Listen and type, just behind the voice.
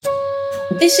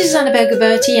This is Annabelle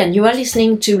Goberti, and you are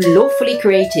listening to Lawfully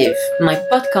Creative, my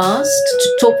podcast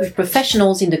to talk with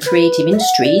professionals in the creative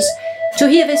industries to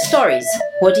hear their stories,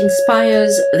 what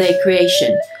inspires their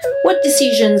creation, what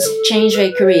decisions change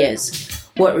their careers,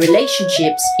 what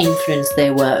relationships influence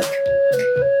their work.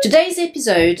 Today's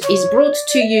episode is brought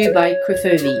to you by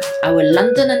Crefovy, our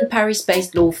London and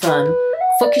Paris-based law firm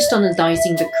focused on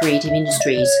advising the creative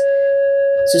industries.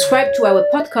 Subscribe to our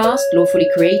podcast, Lawfully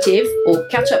Creative, or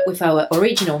catch up with our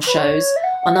original shows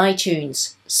on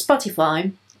iTunes,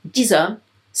 Spotify, Deezer,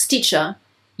 Stitcher,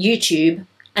 YouTube,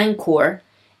 Anchor,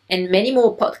 and many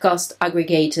more podcast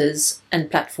aggregators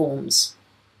and platforms.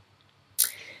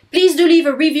 Please do leave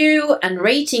a review and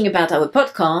rating about our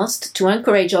podcast to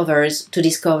encourage others to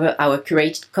discover our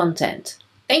curated content.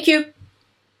 Thank you.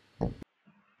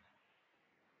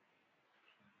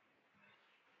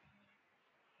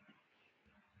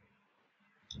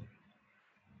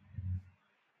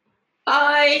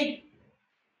 Hi.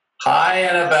 Hi,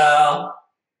 Annabelle.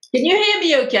 Can you hear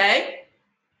me okay?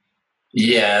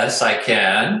 Yes, I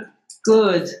can.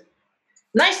 Good.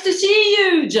 Nice to see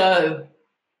you, Joe.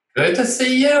 Good to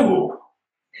see you.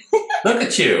 Look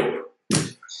at you.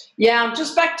 Yeah, I'm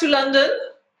just back to London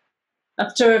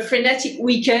after a frenetic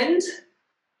weekend,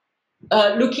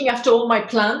 looking after all my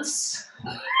plants.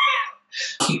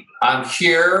 I'm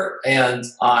here and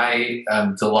I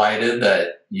am delighted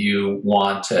that you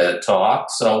want to talk.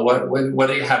 So what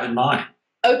do you have in mind?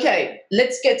 Okay,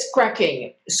 let's get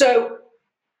cracking. So,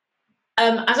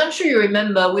 as I'm sure you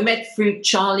remember, we met through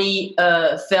Charlie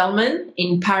Feldman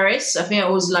in Paris. I think it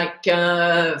was like 3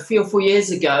 or 4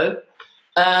 years ago.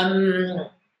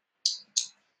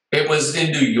 It was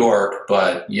in New York,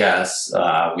 but yes,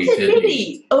 we did.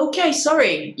 Really? Okay,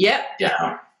 sorry. Yeah.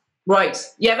 Yeah. Right.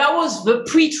 Yeah, that was the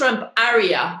pre-Trump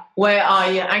area where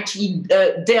I actually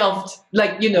delved,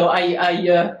 I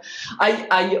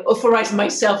authorized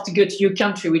myself to go to your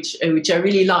country, which I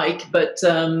really like. But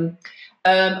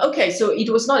okay, so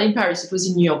it was not in Paris; it was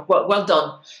in New York. Well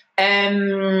done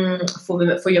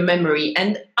for your memory.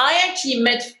 And I actually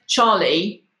met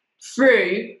Charlie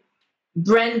through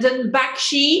Brendan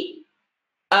Bakshi.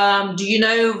 Do you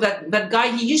know that guy?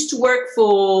 He used to work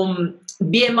for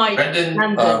BMI. Brendan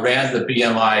ran the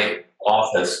BMI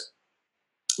office.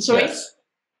 Sorry? Yes.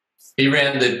 He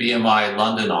ran the BMI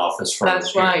London office for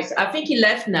That's right. I think he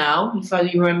left now, if I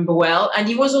remember well. And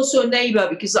he was also a neighbor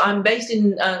because I'm based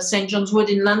in St. John's Wood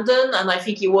in London, and I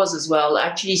think he was as well.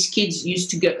 Actually, his kids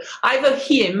used to go, either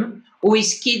him or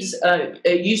his kids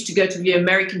used to go to the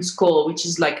American School, which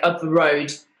is like up the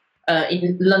road.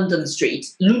 In London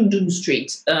Street,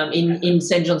 in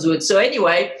St. John's Wood. So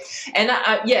anyway,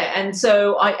 and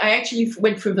so I actually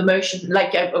went through the motion.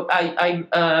 Like I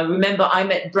remember I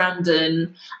met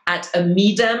Brandon at a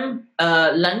Medem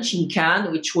lunch in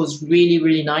Cannes, which was really,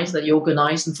 really nice that he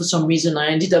organized. And for some reason, I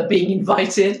ended up being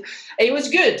invited. It was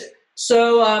good.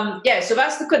 So so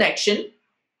that's the connection.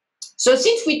 So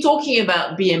since we're talking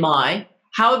about BMI,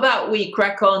 how about we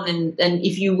crack on and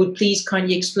if you would please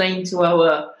kindly explain to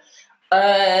our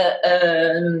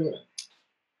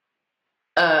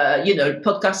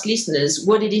podcast listeners,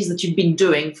 what it is that you've been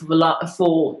doing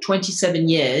for 27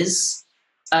 years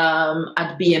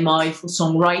at BMI for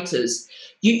songwriters.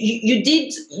 You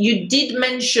did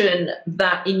mention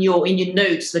that in your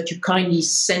notes that you kindly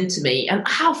sent to me, and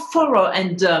how thorough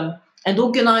and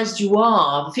organized you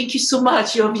are. Thank you so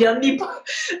much. You're the only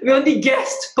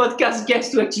podcast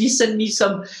guest to actually send me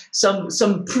some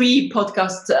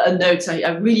pre-podcast notes. I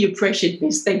really appreciate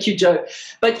this. Thank you, Joe.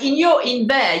 But in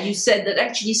there, you said that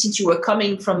actually, since you were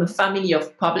coming from a family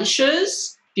of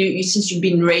publishers, since you've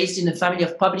been raised in a family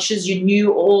of publishers, you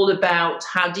knew all about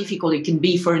how difficult it can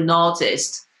be for an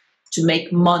artist to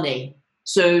make money.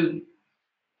 So.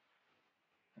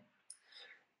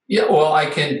 Yeah, well, I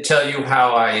can tell you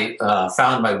how I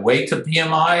found my way to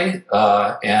BMI,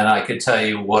 and I can tell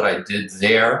you what I did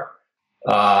there.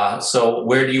 So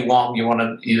where do you want? You want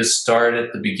to either start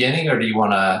at the beginning, or do you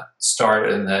want to start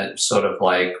in the sort of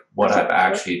like what I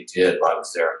actually did while I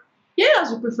was there? Yeah,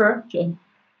 as you prefer. Sure.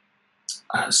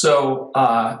 So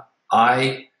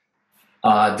I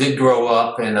did grow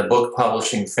up in a book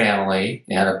publishing family.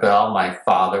 Annabelle, my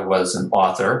father was an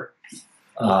author.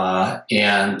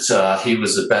 And he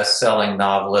was a best-selling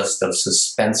novelist of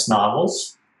suspense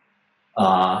novels.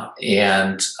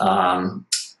 And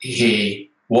he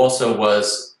also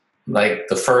was like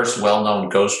the first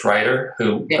well-known ghostwriter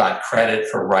who got credit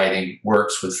for writing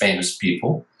works with famous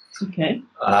people. Okay.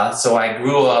 So I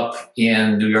grew up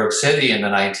in New York City in the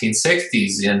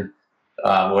 1960s in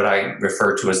what I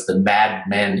refer to as the Mad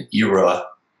Men era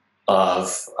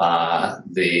of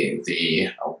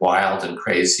the wild and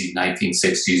crazy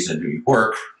 1960s in New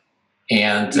York.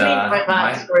 And what do you mean by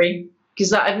that? Sorry,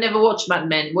 because I've never watched Mad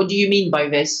Men. What do you mean by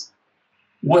this?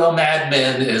 Well, Mad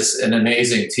Men is an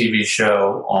amazing TV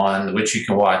show on which you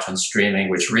can watch on streaming,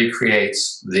 which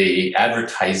recreates the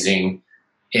advertising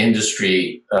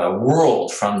industry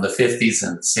world from the 50s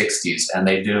and 60s. And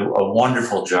they do a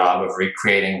wonderful job of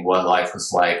recreating what life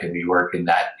was like in New York in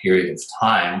that period of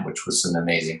time, which was an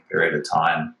amazing period of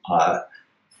time.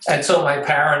 And so my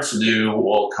parents knew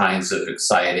all kinds of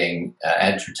exciting,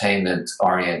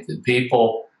 entertainment-oriented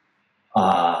people.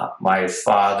 My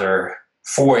father,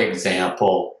 for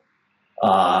example,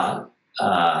 one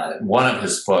of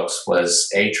his books was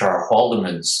H.R.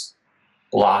 Haldeman's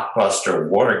blockbuster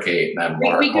Watergate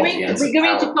memoir. We're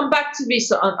going to come back to this,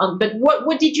 but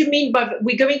what did you mean by?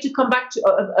 We're going to come back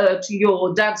to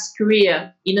your dad's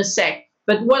career in a sec.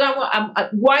 But what I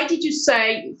want, why did you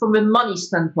say, from a money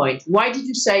standpoint, why did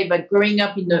you say that growing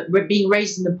up being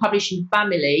raised in a publishing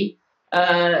family,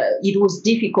 it was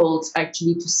difficult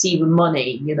actually to see the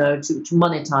money, to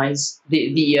monetize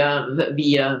the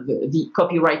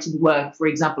copyrighted work, for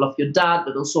example, of your dad,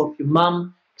 but also of your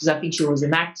mum, because I think she was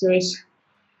an actress.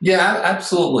 Yeah,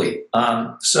 absolutely.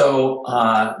 So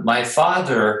my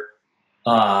father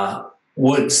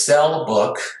would sell a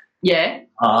book. Yeah.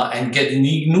 And get an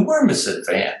enormous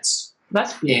advance.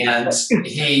 That's good. And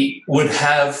he would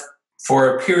have,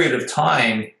 for a period of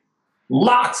time,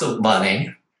 lots of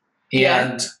money.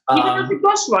 Yeah. And even as a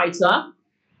ghostwriter?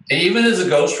 Even as a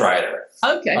ghostwriter.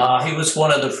 Okay. He was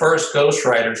one of the first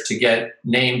ghostwriters to get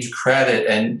named credit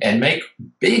and make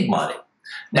big money.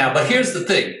 Now, but here's the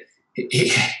thing.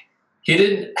 He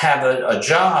didn't have a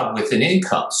job with an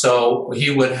income. So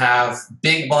he would have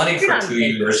big money for 2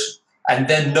 years. And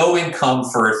then no income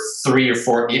for 3 or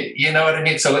 4. You know what I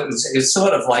mean? So it's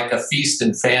sort of like a feast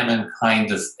and famine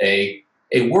kind of a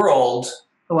world.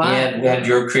 Wow. And when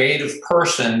you're a creative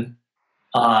person,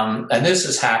 and this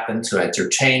has happened to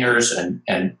entertainers and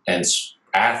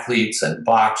athletes and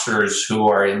boxers who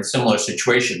are in a similar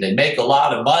situation. They make a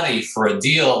lot of money for a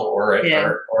deal or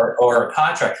a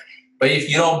contract. But if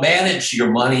you don't manage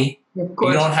your money, you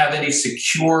don't have any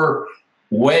secure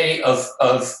way of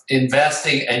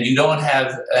investing, and you don't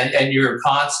have, and you're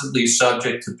constantly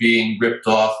subject to being ripped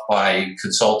off by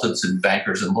consultants and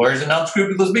bankers and lawyers and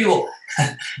unscrupulous people.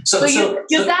 So your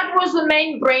dad was the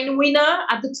main brain winner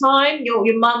at the time. Your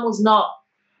mom was not.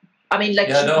 I mean, like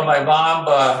my mom,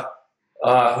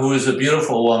 who was a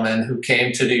beautiful woman who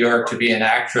came to New York to be an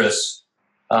actress.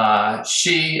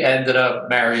 She ended up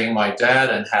marrying my dad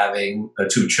and having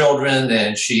 2 children,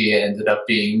 and she ended up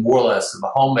being more or less of a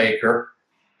homemaker.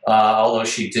 Although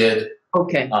she did a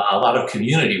lot of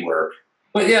community work.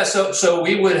 But yeah, so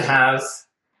we would have,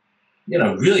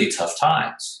 really tough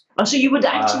times. Oh, so you would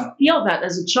actually feel that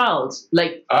as a child?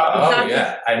 Like,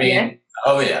 yeah. I mean,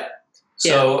 yeah.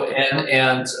 So,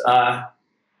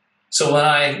 so when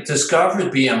I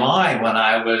discovered BMI, when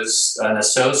I was an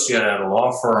associate at a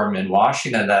law firm in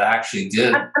Washington that actually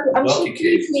did I'm sorry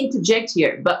to interject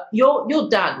here, but your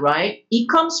dad, right? He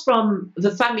comes from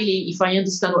the family, if I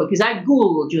understand well, because I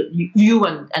Googled you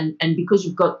and because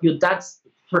you've got your dad's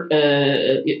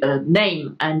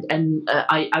name, and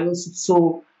I also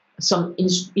saw some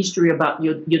history about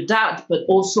your dad, but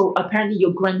also apparently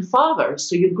your grandfather.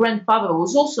 So your grandfather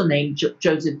was also named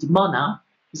Joseph Dimona.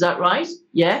 Is that right?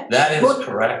 Yeah? That is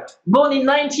correct. Born in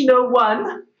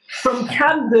 1901 from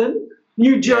Camden,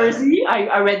 New Jersey.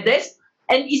 I read this.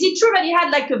 And is it true that he had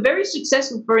like a very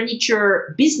successful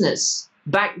furniture business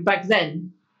back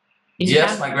then?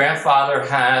 Yes, my grandfather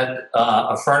had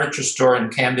a furniture store in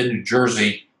Camden, New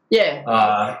Jersey.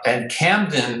 Yeah. And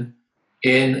Camden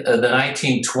in the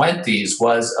 1920s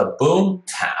was a boom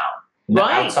town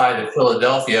outside of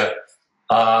Philadelphia,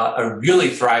 a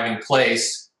really thriving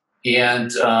place.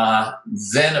 And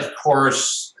then, of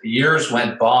course, years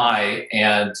went by,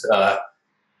 and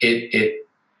it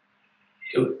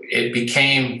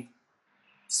became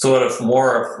sort of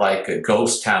more of like a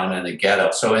ghost town and a ghetto.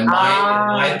 So in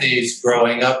my days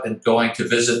growing up and going to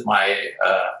visit my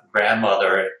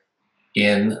grandmother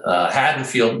in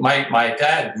Haddonfield, my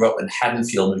dad grew up in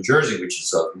Haddonfield, New Jersey, which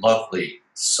is a lovely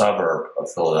suburb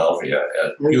of Philadelphia,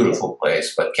 a beautiful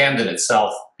place. But Camden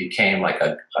itself became like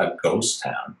a ghost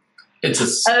town.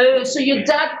 So your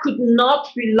dad could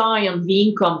not rely on the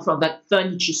income from that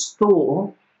furniture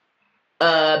store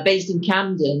based in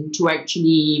Camden to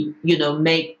actually,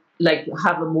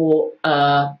 have a more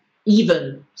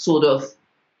even sort of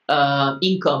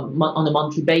income on a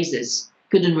monthly basis.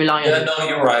 Couldn't rely on it. No,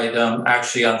 you're right.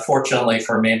 Actually, unfortunately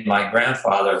for me, my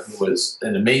grandfather, who was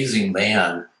an amazing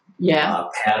man,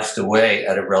 passed away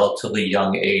at a relatively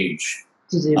young age.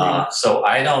 So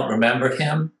I don't remember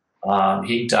him.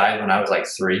 He died when I was like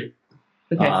 3.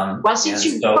 Okay. Well, since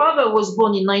your father was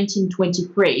born in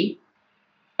 1923,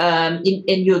 and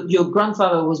your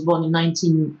grandfather was born in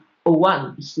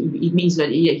 1901, it means that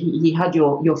he had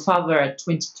your father at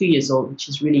 22 years old, which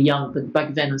is really young, but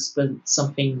back then I suppose it's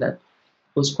something that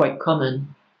was quite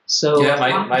common. So yeah,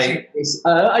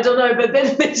 I don't know, but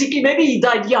then basically maybe he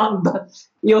died young, but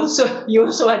he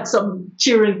also had some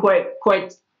children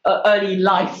quite early in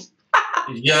life.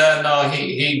 Yeah, no,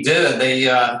 he did.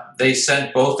 They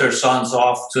sent both their sons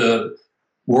off to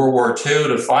World War II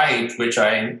to fight, which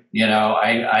I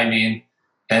mean,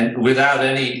 and without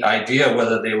any idea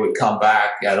whether they would come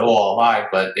back at all alive,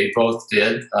 but they both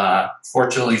did.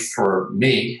 Fortunately for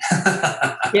me.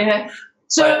 Yeah.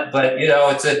 So, but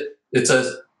it's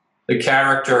the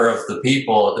character of the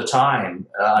people at the time,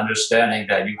 understanding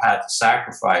that you had to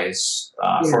sacrifice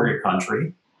for your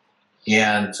country.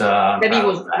 And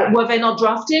were they not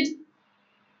drafted?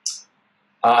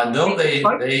 No, they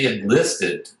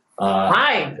enlisted.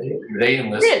 Why? They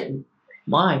enlisted.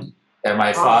 Why? And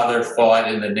my father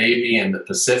fought in the Navy in the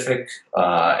Pacific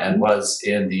and was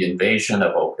in the invasion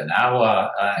of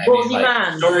Okinawa.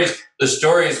 The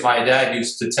stories my dad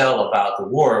used to tell about the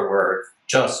war were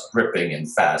just gripping and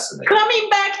fascinating. Coming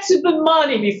back to the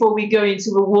money before we go into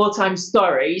the wartime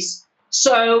stories.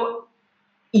 So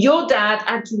your dad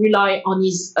had to rely on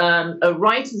his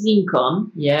right of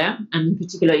income, and in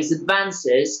particular his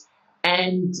advances,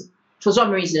 and for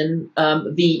some reason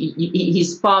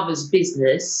his father's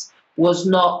business was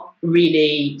not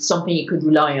really something he could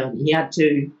rely on. He had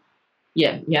to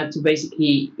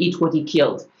basically eat what he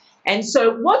killed. And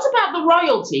so what about the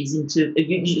royalties?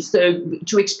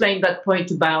 To explain that point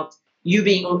about you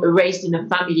being raised in a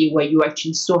family where you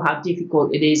actually saw how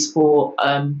difficult it is for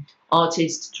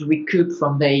artists to recoup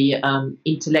from their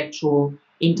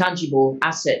intangible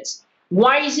assets.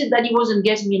 Why is it that he wasn't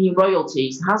getting any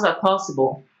royalties? How's that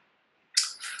possible?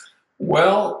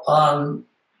 Well,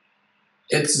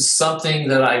 it's something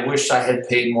that I wish I had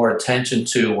paid more attention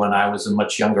to when I was a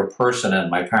much younger person and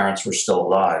my parents were still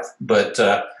alive. But,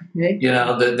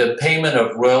 the payment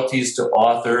of royalties to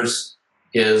authors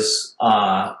is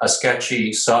a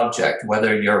sketchy subject,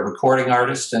 whether you're a recording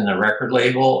artist in a record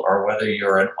label or whether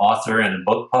you're an author and a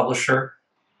book publisher.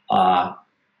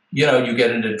 You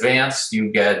get an advance,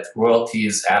 you get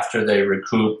royalties after they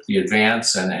recoup the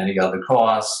advance and any other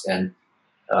costs. And,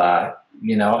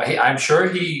 I'm sure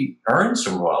he earned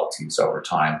some royalties over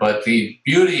time. But the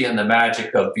beauty and the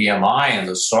magic of BMI and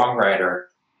the songwriter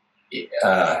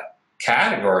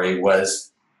category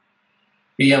was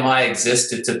BMI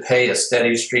existed to pay a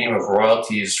steady stream of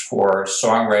royalties for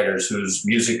songwriters whose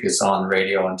music is on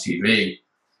radio and TV.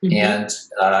 Mm-hmm.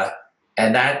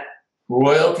 And that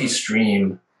royalty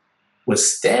stream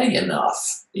was steady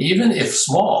enough, even if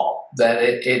small, that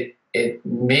it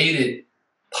made it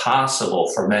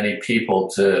possible for many people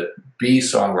to be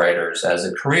songwriters as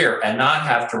a career and not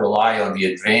have to rely on the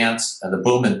advance and the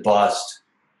boom and bust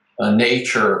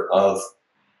nature of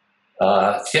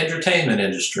the entertainment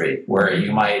industry, where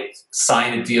you might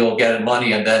sign a deal, get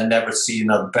money, and then never see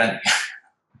another penny.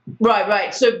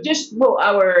 Right. So just for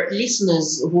our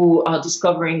listeners who are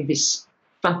discovering this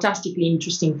fantastically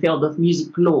interesting field of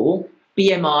music law,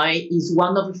 BMI is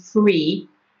one of the 3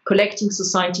 collecting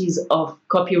societies of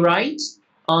copyright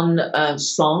on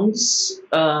songs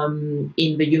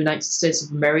in the United States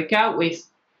of America, with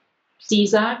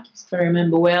SESAC, if I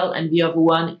remember well, and the other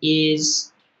one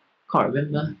is, can't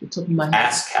remember the top of my head.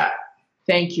 ASCAP.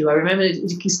 Thank you. I remember it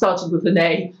started with an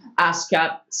A.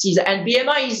 ASCAP, SESAC, and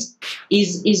BMI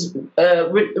is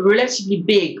relatively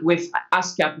big with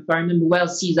ASCAP, if I remember well.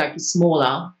 SESAC is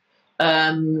smaller.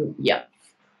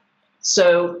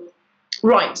 So,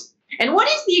 right. And what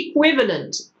is the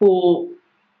equivalent for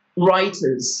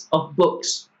writers of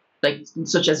books,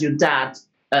 such as your dad,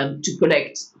 to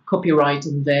collect copyright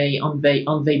on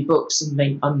their books in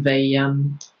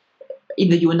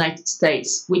the United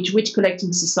States? Which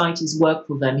collecting societies work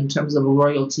for them in terms of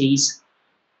royalties?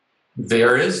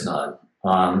 There is none.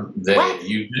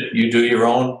 You do your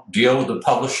own deal with the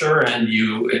publisher, and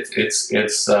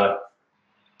it's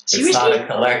not a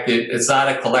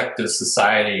collective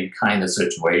society kind of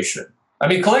situation. I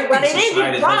mean, collective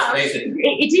society.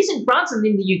 It is in France and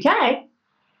in the UK.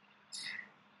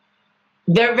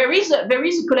 There is a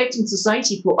collecting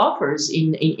society for authors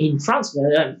in France,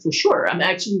 for sure. I'm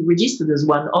actually registered as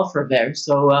one author there.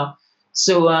 So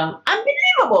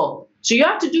unbelievable. So you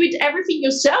have to do everything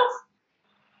yourself?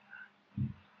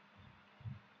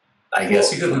 I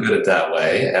guess you could look at it that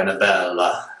way,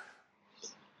 Annabelle.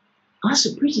 That's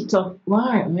a pretty tough.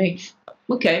 Right.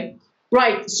 Okay.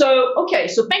 Right. So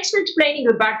thanks for explaining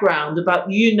the background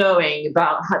about you knowing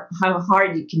about how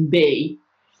hard it can be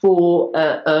for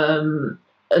an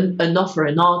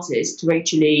artist to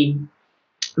actually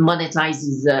monetize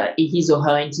his or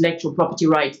her intellectual property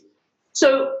right.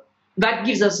 So that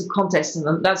gives us a context,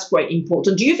 and that's quite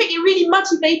important. Do you think it really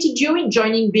motivated you in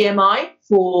joining BMI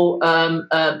for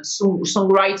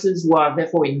songwriters who are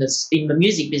therefore in the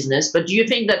music business? But do you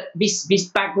think that this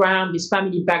background, this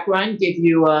family background, gave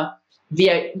you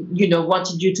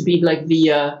wanted you to be like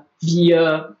the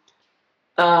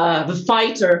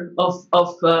fighter of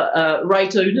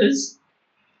right owners?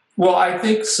 Well, I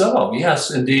think so.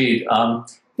 Yes, indeed.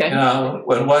 Okay. You know,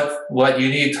 what you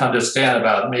need to understand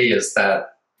about me is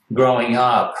that growing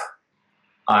up,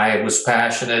 I was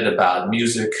passionate about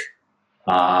music.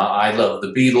 I loved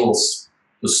the Beatles,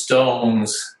 the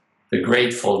Stones, the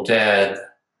Grateful Dead,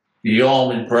 the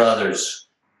Allman Brothers,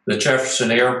 the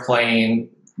Jefferson Airplane,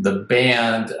 the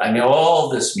band. I mean, all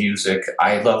this music.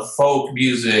 I love folk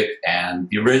music and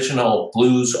the original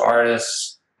blues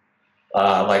artists.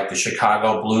 Like the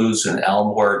Chicago Blues and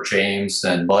Elmore James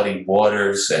and Muddy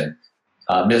Waters and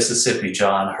Mississippi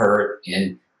John Hurt.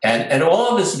 And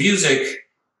all of this music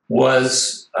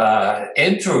was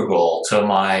integral to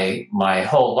my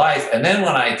whole life. And then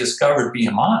when I discovered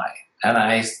BMI and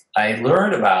I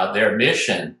learned about their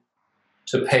mission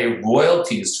to pay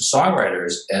royalties to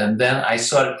songwriters, and then I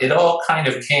saw it all kind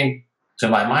of came to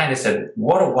my mind. I said,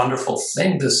 what a wonderful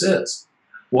thing this is.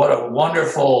 What a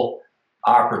wonderful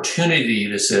opportunity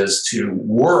this is to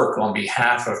work on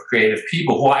behalf of creative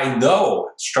people who I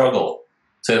know struggle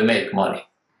to make money.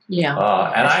 Yeah.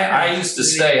 And I used to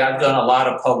say, I've done a lot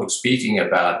of public speaking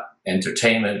about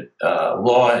entertainment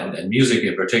law and music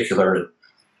in particular.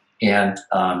 And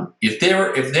if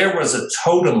there was a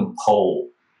totem pole,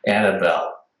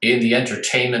 Annabelle, in the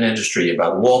entertainment industry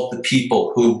about all the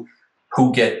people who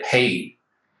get paid,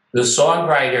 the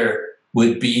songwriter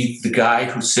would be the guy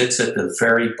who sits at the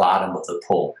very bottom of the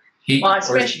pole.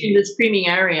 Especially in the streaming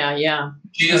area, yeah.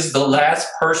 She is the last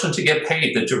person to get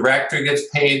paid. The director gets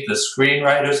paid, the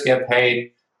screenwriters get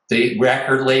paid, the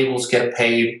record labels get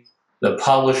paid, the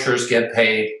publishers get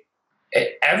paid,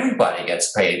 everybody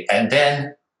gets paid, and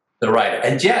then the writer.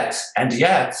 And yet,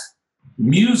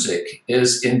 music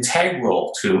is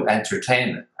integral to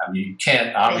entertainment. I mean, you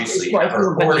can't obviously have a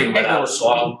recording without a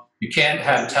song. You can't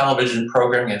have television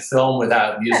programming and film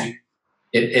without music.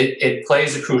 It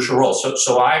plays a crucial role.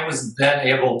 So I was then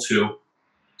able to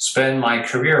spend my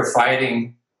career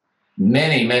fighting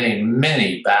many, many,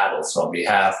 many battles on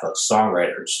behalf of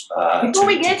songwriters. Before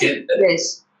we get into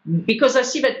this, because I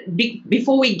see that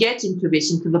before we get into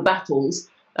this, into the battles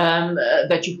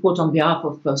that you fought on behalf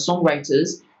of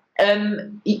songwriters,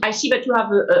 I see that you have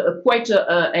quite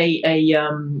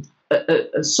a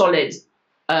solid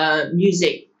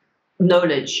music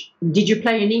knowledge. Did you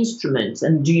play an instrument,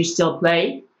 and do you still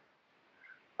play?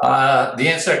 The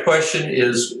answer to that question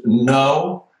is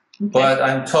no, but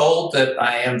I'm told that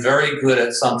I am very good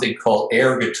at something called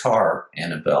air guitar,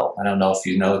 Annabelle. I don't know if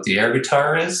you know what the air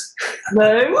guitar is.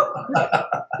 No.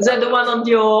 Is that the one on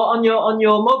your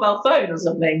mobile phone or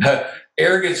something?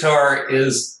 Air guitar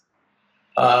is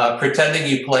pretending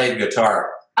you played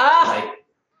guitar,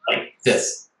 like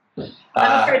this.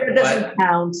 I'm afraid that doesn't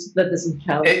count. That doesn't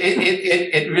count.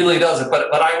 It really doesn't. But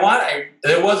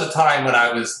there was a time when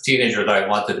I was a teenager that I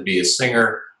wanted to be a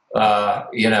singer,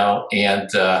 and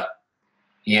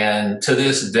to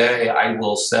this day I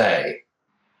will say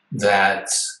that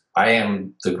I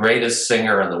am the greatest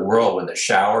singer in the world. When the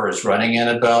shower is running,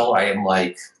 Annabelle, I am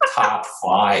like top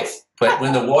 5. But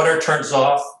when the water turns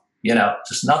off,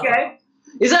 just nothing. Okay.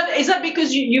 Is that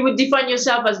because you would define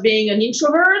yourself as being an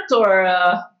introvert,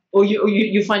 or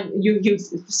you find you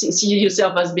see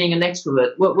yourself as being an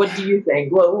extrovert? What do you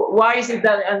think? Well, why is it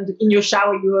that in your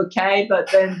shower you're okay,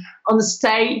 but then on the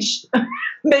stage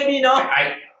maybe not?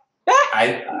 I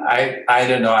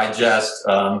don't know. I just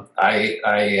I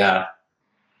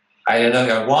don't know.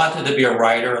 I wanted to be a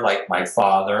writer like my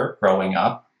father growing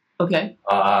up. Okay.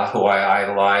 Who I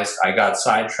idolized. I got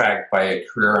sidetracked by a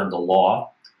career in the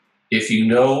law. If you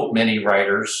know many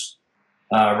writers,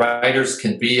 writers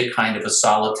can be a kind of a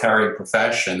solitary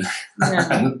profession,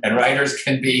 yeah. and writers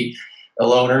can be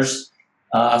loners.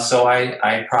 So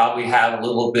I probably have a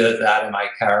little bit of that in my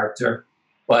character.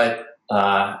 But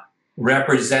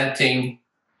representing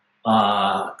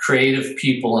creative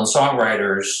people and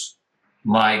songwriters,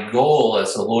 my goal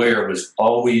as a lawyer was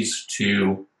always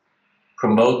to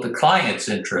promote the client's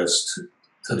interest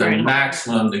to the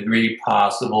maximum degree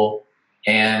possible.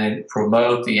 and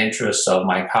promote the interests of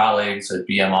my colleagues at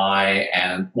BMI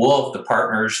and all of the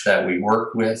partners that we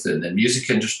work with in the music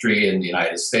industry in the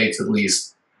United States, at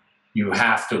least. You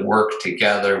have to work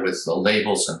together with the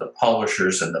labels and the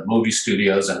publishers and the movie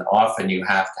studios, and often you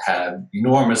have to have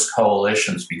enormous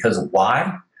coalitions. Because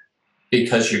why?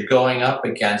 Because you're going up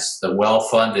against the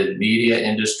well-funded media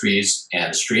industries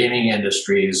and streaming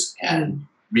industries and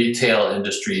retail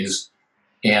industries,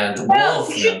 and all of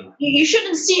them. You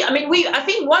shouldn't see. I mean, I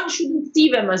think one shouldn't see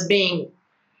them as being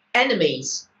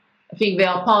enemies. I think they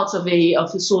are parts of a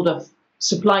sort of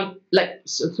supply, like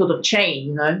sort of chain,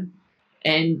 you know.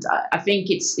 And I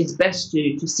think it's best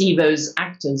to see those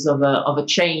actors of a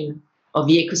chain of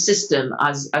the ecosystem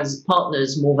as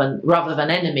partners rather than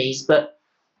enemies. But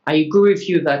I agree with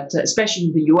you that, especially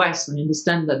in the US, I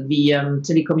understand that the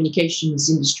telecommunications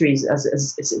industry is a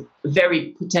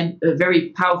very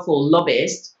powerful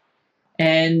lobbyist.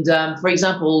 And for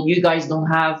example, you guys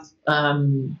don't have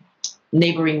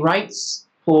neighboring rights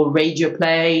for radio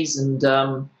plays and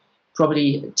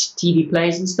probably TV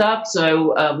plays and stuff.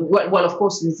 So, well, of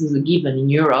course, this is a given in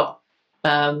Europe,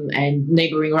 and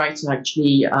neighboring rights are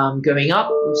actually going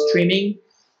up with streaming.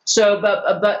 So,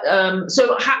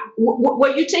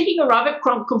 were you taking a rather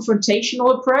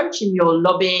confrontational approach in your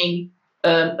lobbying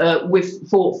for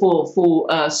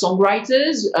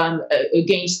songwriters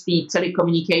against the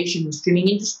telecommunication and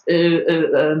streaming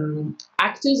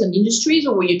actors and industries,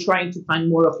 or were you trying to find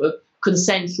more of a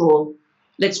consensual,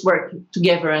 let's work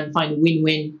together and find a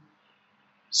win-win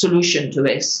solution to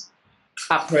this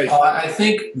approach? I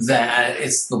think that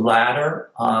it's the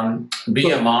latter.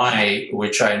 BMI,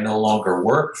 which I no longer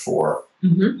work for,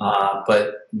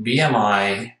 but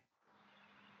BMI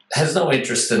has no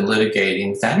interest in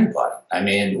litigating with anybody. I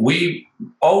mean, we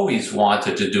always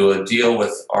wanted to do a deal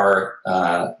with our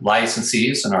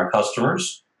licensees and our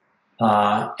customers,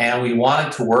 and we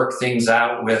wanted to work things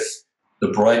out with the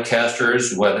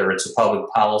broadcasters, whether it's a public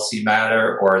policy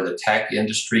matter or the tech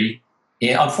industry.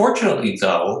 And unfortunately,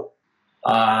 though,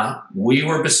 we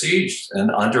were besieged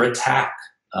and under attack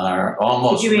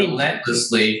almost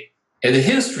relentlessly. And the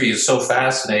history is so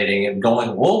fascinating and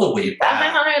going all the way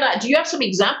back. Do you have some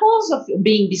examples of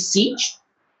being besieged?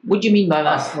 What do you mean by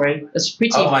that? Sorry, that's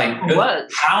pretty. Oh my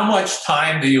goodness! How much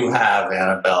time do you have,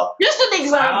 Annabelle? Just an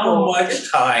example. How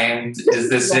much time is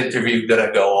this interview going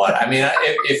to go on? I mean,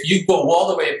 if you go all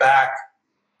the way back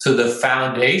to the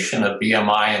foundation of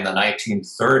BMI in the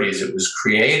 1930s, it was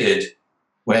created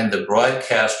when the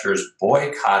broadcasters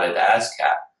boycotted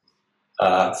ASCAP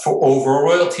over a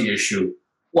royalty issue.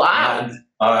 Wow.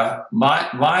 And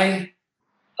my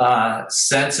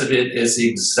sense of it is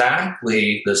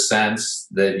exactly the sense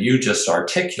that you just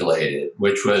articulated,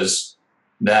 which was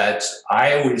that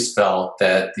I always felt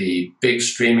that the big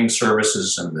streaming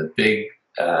services and the big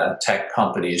tech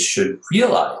companies should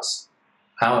realize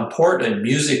how important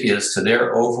music is to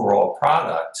their overall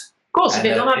product. Of course, if they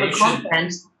don't have the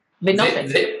content, they're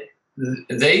nothing.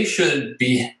 They should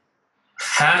be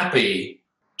happy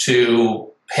to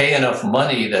pay enough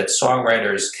money that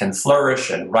songwriters can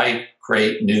flourish and write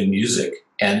great new music,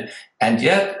 and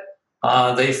yet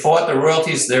they fought the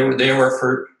royalties. They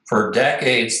were for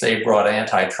decades. They brought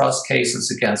antitrust cases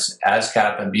against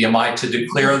ASCAP and BMI to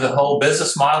declare the whole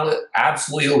business model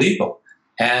absolutely illegal.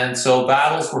 And so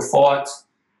battles were fought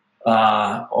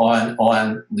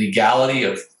on legality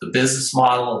of the business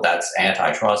model. That's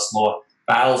antitrust law.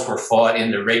 Battles were fought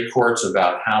in the rate courts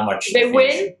about how much they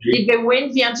win. Did they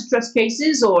win the antitrust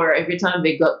cases, or every time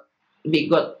they got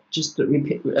just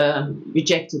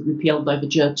rejected, repealed by the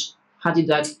judge? How did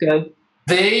that go?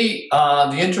 The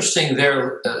interesting,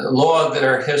 their law,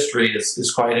 their history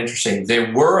is quite interesting.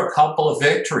 There were a couple of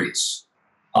victories,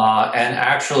 and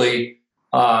actually,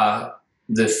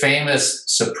 the famous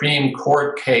Supreme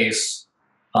Court case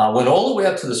went all the way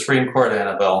up to the Supreme Court,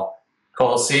 Annabelle,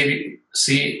 called CBS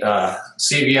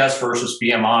versus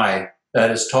BMI,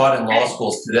 that is taught in law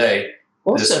schools today.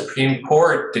 Awesome. The Supreme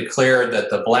Court declared that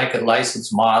the blanket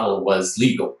license model was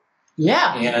legal.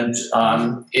 Yeah. And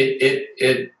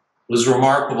it was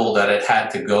remarkable that it had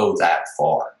to go that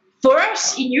far. For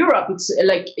us in Europe, it's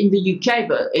like in the UK,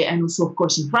 and also of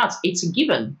course in France, it's a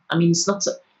given. I mean, it's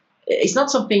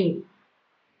not something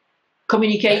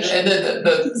communication. And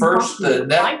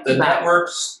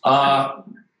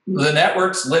the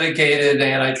networks litigated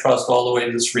antitrust all the way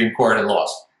to the Supreme Court and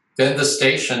lost. Then the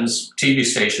stations, TV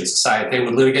stations, decided they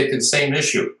would litigate the same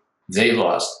issue. They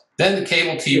lost. Then the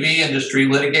cable TV industry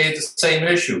litigated the same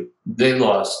issue. They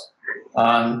lost.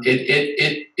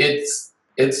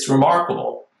 It's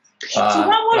remarkable. So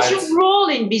what was your role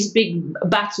in these big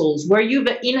battles? Were you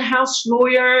the in-house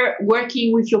lawyer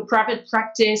working with your private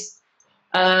practice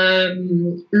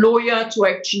lawyer to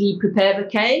actually prepare the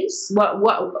case?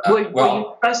 Were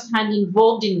you first-hand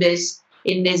involved in these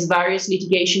various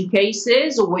litigation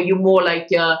cases, or were you more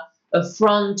like a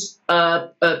front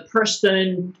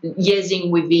person liaising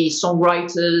with the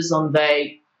songwriters on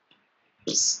their,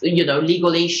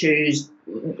 legal issues,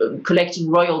 collecting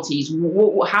royalties?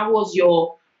 How was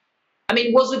your? I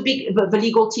mean, was the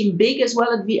legal team big as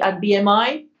well at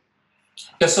BMI?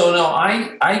 Yeah, so no,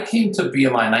 I came to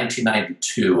BMI in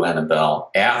 1992, Annabelle,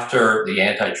 after the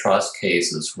antitrust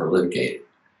cases were litigated.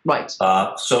 Right.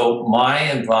 So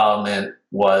my involvement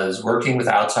was working with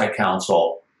outside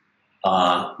counsel,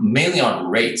 mainly on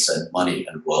rates and money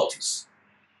and royalties.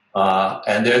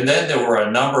 And then there were a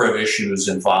number of issues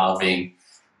involving,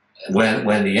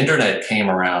 when the internet came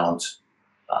around,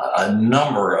 a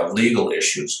number of legal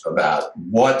issues about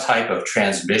what type of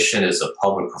transmission is a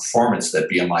public performance that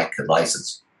BMI could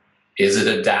license. Is it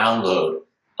a download?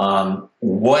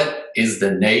 What is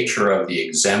the nature of the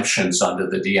exemptions under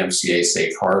the DMCA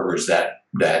safe harbors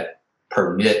that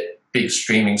permit big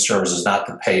streaming services not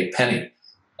to pay a penny?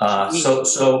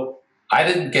 So I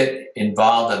didn't get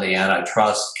involved in the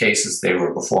antitrust cases. They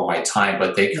were before my time,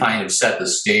 but they kind of set the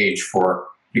stage for,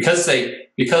 because they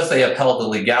upheld the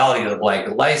legality of the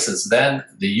blanket license, then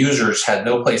the users had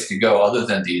no place to go other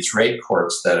than these rate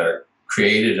courts that are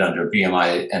created under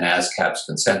BMI and ASCAP's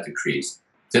consent decrees.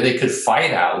 Then they could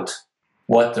fight out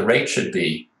what the rate should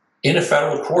be in a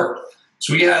federal court.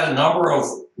 So we had a number of...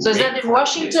 So is that in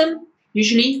Washington,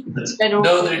 usually? No,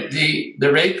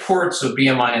 the rate courts of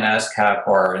BMI and ASCAP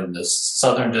are in the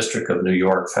Southern District of New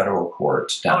York Federal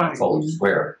Court down in Fulton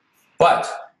Square. But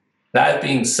that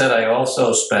being said, I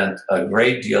also spent a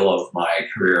great deal of my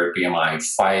career at BMI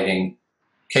fighting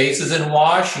cases in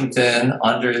Washington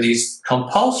under these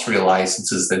compulsory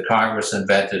licenses that Congress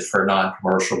invented for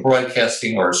non-commercial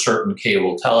broadcasting, or certain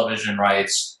cable television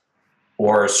rights,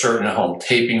 or certain home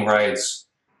taping rights.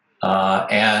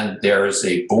 And there is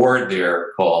a board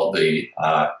there called the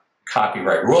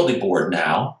Copyright Royalty Board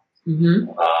now.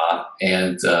 Mm-hmm.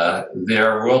 And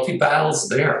there are royalty battles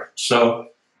there. So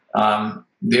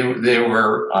there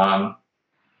were,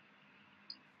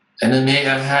 and then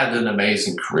I had an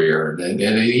amazing career. And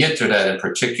the internet in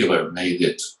particular made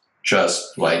it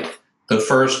just like, the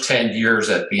first 10 years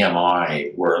at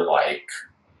BMI were like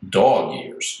dog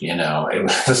years, It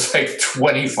was like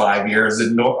 25 years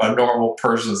in a normal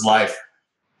person's life.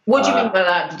 What do you mean by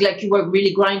that? Like you were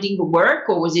really grinding the work,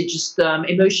 or was it just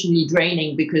emotionally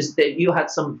draining because you had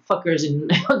some fuckers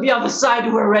on the other side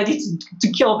who were ready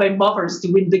to kill their mothers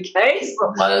to win the case?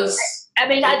 I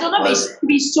mean, I don't know. They seem to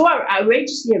be so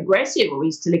outrageously aggressive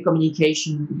with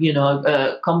telecommunication,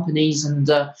 companies and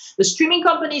the streaming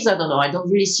companies. I don't know. I don't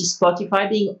really see Spotify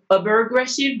being uber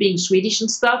aggressive, being Swedish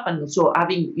and stuff, and also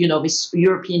having this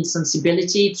European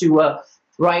sensibility to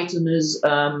right owners,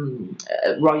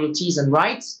 royalties and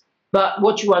rights. But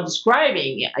what you are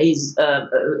describing is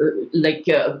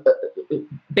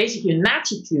basically an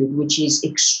attitude which is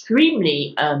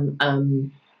extremely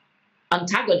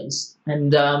antagonist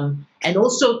and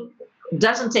also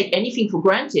doesn't take anything for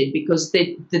granted, because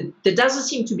there doesn't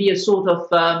seem to be a sort of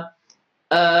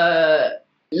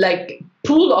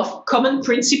pool of common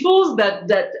principles that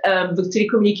the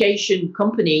telecommunication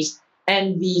companies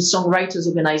and the songwriters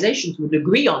organizations would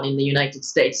agree on in the United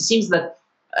States. It seems that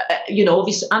all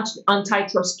these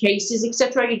antitrust cases,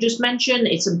 etc., you just mentioned,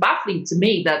 it's baffling to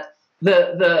me that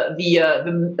the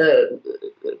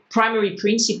primary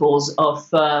principles of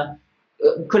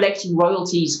collecting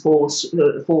royalties for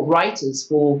writers,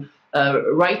 for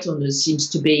right owners, seems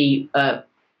to be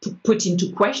put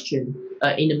into question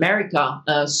in America.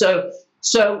 Why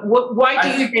do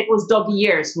you think it was dog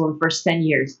years for the first 10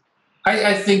 years?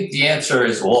 I think the answer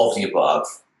is all of the above.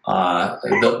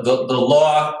 The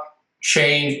law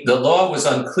changed. The law was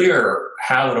unclear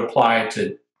how it applied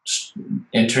to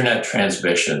internet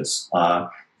transmissions.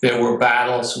 There were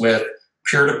battles with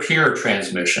peer-to-peer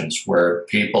transmissions where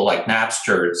people like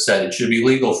Napster said it should be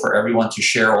legal for everyone to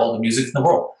share all the music in the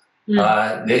world.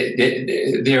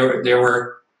 There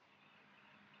were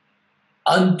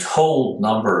untold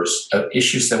numbers of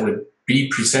issues that would be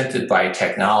presented by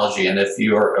technology. And if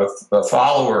you're a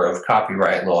follower of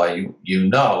copyright law, you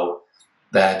know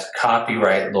that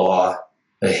copyright law,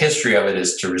 the history of it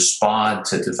is to respond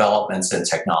to developments in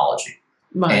technology.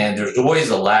 Right. And there's always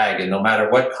a lag, and no matter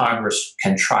what Congress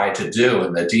can try to do,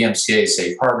 and the DMCA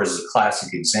safe harbor is a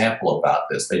classic example about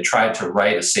this. They tried to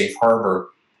write a safe harbor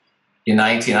in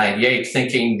 1998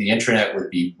 thinking the internet would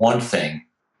be one thing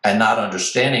and not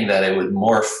understanding that it would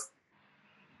morph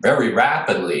very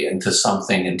rapidly into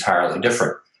something entirely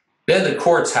different. then the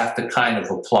courts have to kind of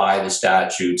apply the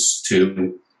statutes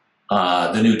to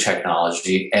the new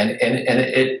technology, and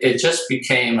it just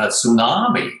became a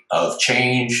tsunami of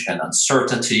change and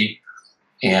uncertainty,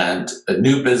 and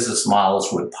new business models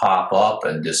would pop up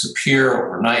and disappear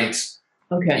overnight.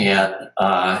 Okay. And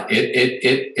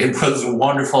it was a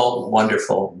wonderful,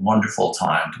 wonderful, wonderful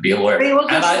time to be a lawyer.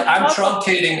 And I'm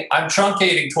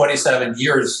truncating 27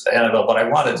 years, Annabelle, but I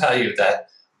want to tell you that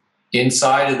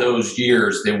inside of those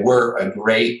years, there were a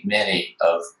great many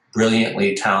of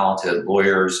brilliantly talented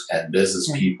lawyers and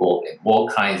business people in all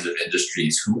kinds of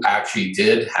industries who actually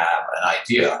did have an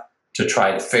idea to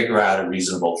try to figure out a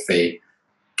reasonable fee,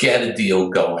 get a deal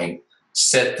going,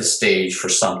 set the stage for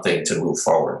something to move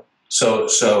forward. So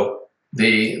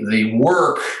the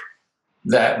work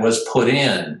that was put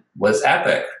in was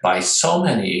epic by so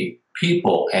many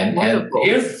people. And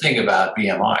here's the thing about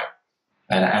BMI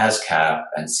and ASCAP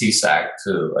and CSAC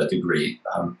to a degree.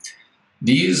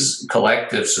 These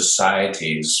collective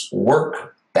societies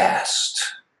work best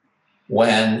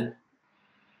when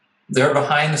they're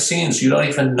behind the scenes. You don't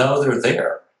even know they're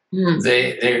there.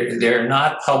 They're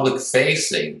not public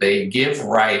facing. They give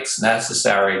rights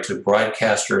necessary to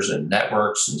broadcasters and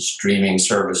networks and streaming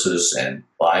services and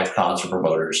live concert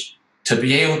promoters to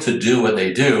be able to do what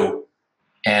they do.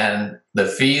 And the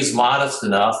fee's modest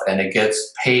enough, and it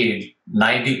gets paid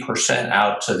 90%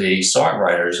 out to the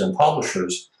songwriters and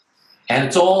publishers. And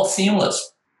it's all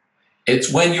seamless.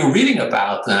 It's when you're reading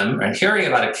about them and hearing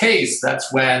about a case,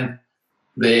 that's when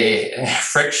the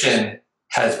friction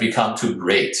has become too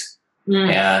great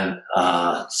and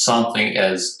something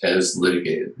is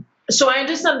litigated. So I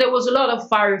understand there was a lot of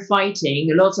firefighting,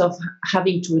 a lot of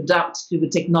having to adapt to the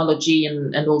technology,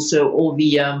 and also all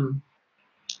the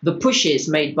pushes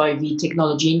made by the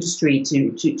technology industry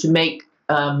to make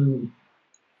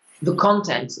the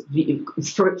content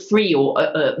free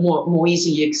or more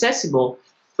easily accessible.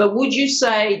 But would you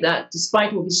say that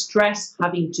despite all the stress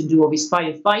having to do all this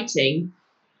firefighting,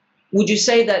 would you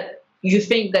say that you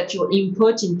think that your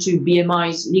input into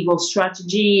BMI's legal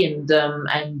strategy and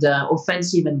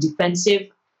offensive and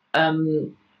defensive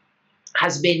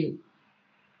has been,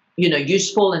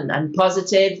 useful and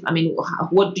positive? I mean,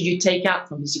 what do you take out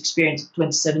from this experience of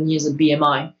 27 years at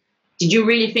BMI? Did you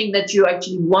really think that you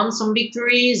actually won some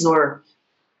victories, or?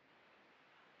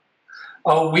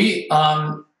 Oh,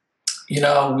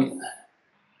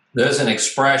 there's an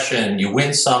expression: you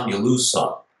win some, you lose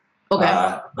some.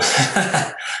 Okay.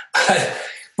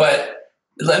 But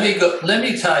let me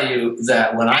tell you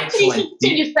that when I joined,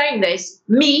 you're saying this,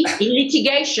 me in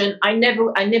litigation, I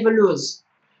never lose.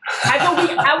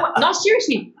 No,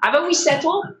 seriously, either we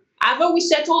settle,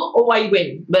 or I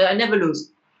win, but I never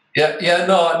lose. Yeah,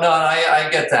 no, I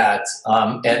get that.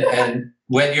 And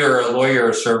when you're a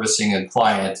lawyer servicing a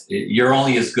client, you're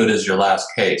only as good as your last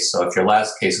case. So if your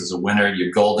last case is a winner,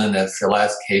 you're golden. If your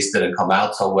last case didn't come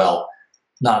out so well,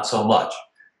 not so much.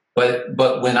 But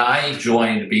when I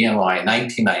joined BMI in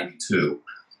 1992,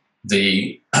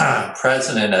 the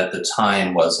president at the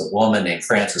time was a woman named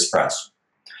Frances Preston.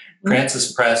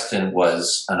 Frances Preston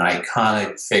was an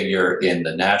iconic figure in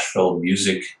the Nashville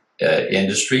music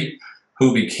industry,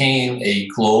 who became a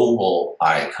global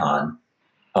icon.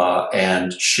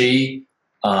 And she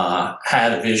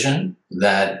had a vision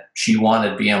that she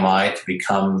wanted BMI to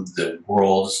become the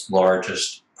world's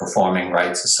largest performing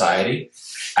rights society.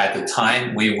 At the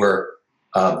time, we were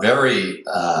very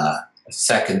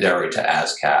secondary to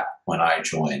ASCAP when I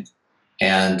joined.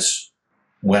 And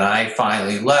when I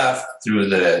finally left, through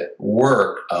the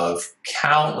work of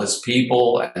countless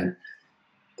people and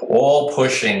all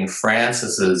pushing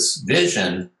Frances's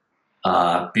vision,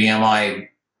 BMI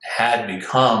had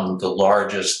become the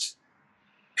largest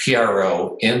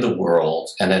PRO in the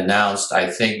world and announced, I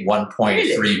think,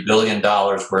 $1.3 billion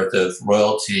worth of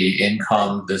royalty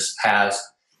income this past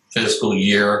fiscal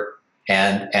year.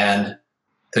 And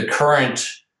the current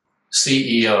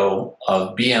CEO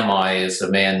of BMI is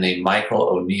a man named Michael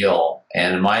O'Neill.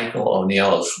 And Michael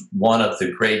O'Neill is one of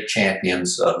the great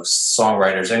champions of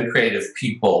songwriters and creative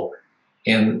people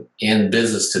in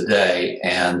business today.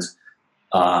 And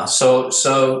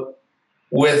so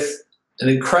with an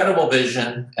incredible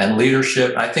vision and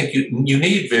leadership, I think you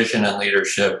need vision and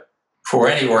leadership for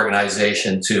any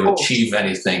organization to achieve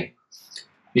anything,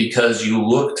 because you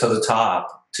look to the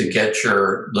top to get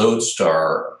your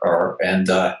lodestar,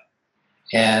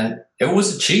 and it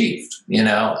was achieved,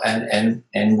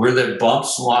 and were there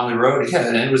bumps along the road? Yeah,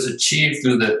 and it was achieved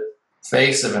through the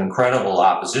face of incredible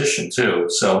opposition too.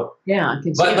 So yeah, I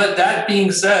can see but that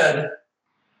being said,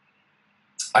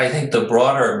 I think the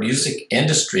broader music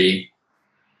industry,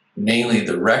 mainly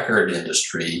the record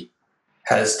industry,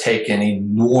 has taken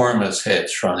enormous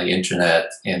hits from the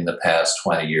internet in the past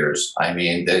 20 years. I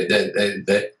mean,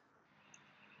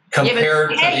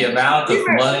 compared to the amount of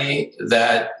money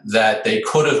that they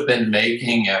could have been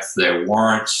making if there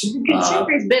weren't. The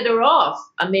consumer is better off.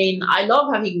 I mean, I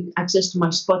love having access to my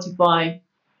Spotify,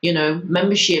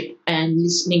 membership and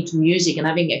listening to music and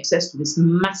having access to this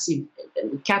massive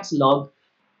catalog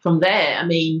from there. I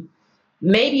mean,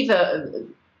 maybe the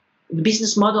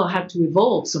business model had to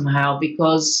evolve somehow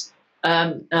because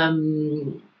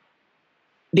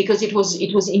it was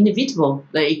inevitable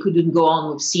that it couldn't go on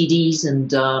with CDs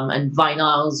and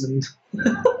vinyls and.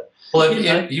 Well,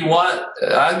 if you want,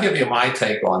 I'll give you my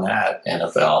take on that,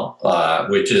 Annabelle,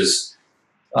 which is,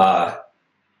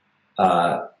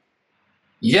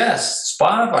 yes,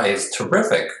 Spotify is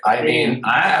terrific. I mean,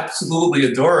 I absolutely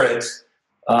adore it.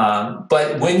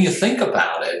 But when you think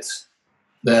about it,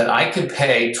 that I could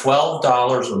pay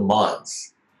 $12 a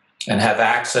month and have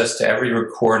access to every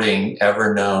recording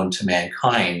ever known to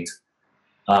mankind,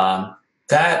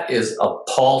 that is a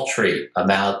paltry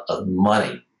amount of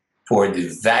money for the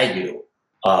value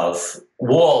of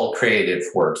all creative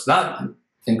works, not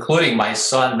including my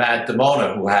son, Matt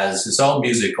Damona, who has his own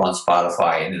music on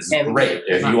Spotify and is great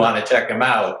if you want to check him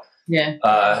out. Yeah.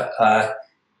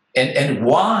 And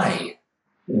why?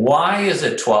 Why is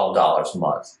it $12 a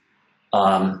month?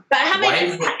 But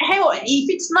if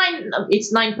it's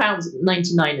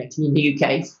 £9.99 actually in the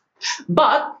UK.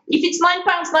 But if it's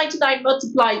 £9.99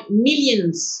 multiplied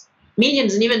millions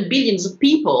and even billions of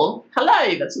people,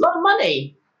 hello, that's a lot of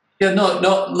money. Yeah, no.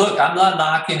 Look, I'm not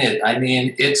knocking it. I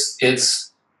mean, it's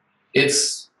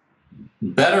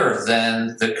better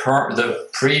than the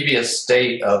previous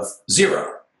state of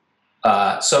zero.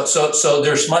 So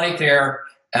there's money there,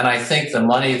 and I think the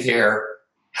money there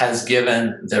has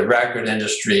given the record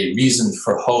industry reason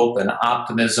for hope and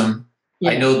optimism.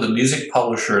 Yeah. I know the music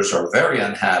publishers are very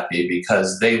unhappy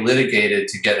because they litigated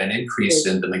to get an increase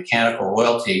in the mechanical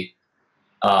royalty,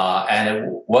 and it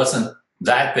wasn't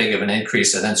that big of an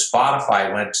increase. And then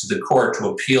Spotify went to the court to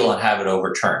appeal and have it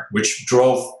overturned, which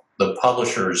drove the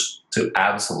publishers to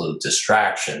absolute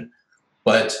distraction.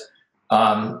 But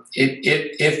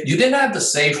if you didn't have the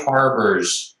safe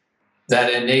harbors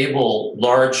that enable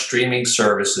large streaming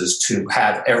services to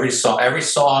have every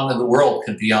song in the world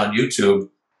can be on YouTube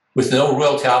with no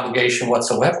royalty obligation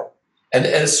whatsoever. And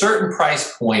at a certain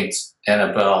price point,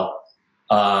 Annabelle,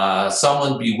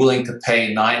 someone would be willing to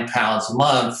pay £9 a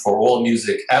month for all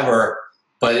music ever.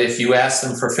 But if you ask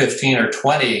them for 15 or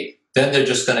 20, then they're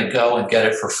just going to go and get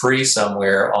it for free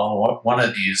somewhere on one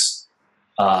of these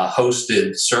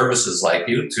hosted services like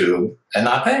YouTube and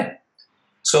not pay.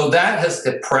 So that has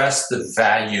depressed the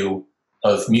value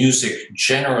of music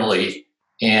generally.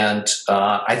 And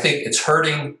I think it's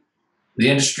hurting the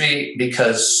industry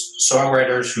because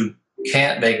songwriters who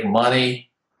can't make money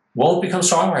won't become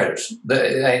songwriters.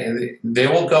 They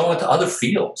will go into other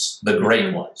fields, the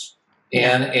great ones.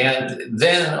 And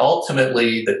then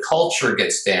ultimately the culture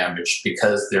gets damaged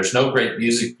because there's no great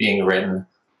music being written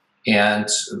and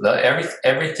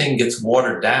everything gets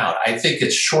watered down. I think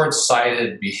it's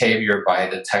short-sighted behavior by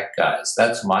the tech guys.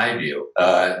 That's my view.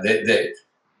 They're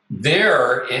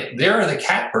in the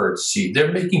catbird seat.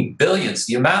 They're making billions.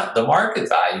 The market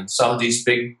value of some of these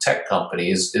big tech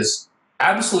companies is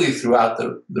absolutely throughout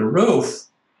the roof.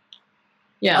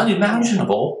 Yeah,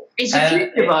 unimaginable. It's a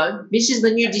future. This is the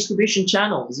new distribution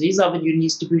channels. These are the new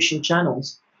distribution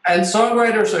channels. And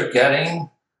songwriters are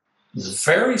getting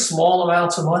very small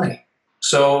amounts of money.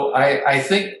 So I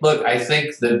think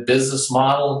the business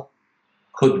model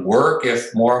could work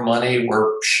if more money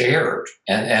were shared.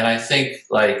 And I think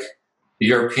like the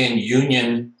European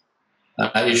Union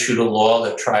issued a law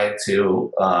that tried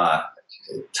to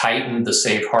tighten the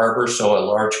safe harbor so a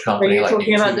large company like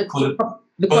YouTube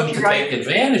couldn't take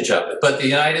advantage of it. But the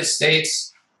United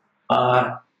States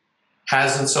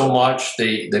hasn't so much.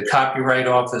 The Copyright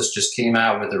Office just came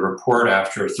out with a report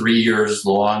after 3 years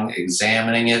long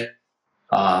examining it.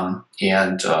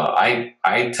 And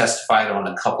I testified on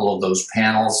a couple of those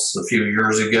panels a few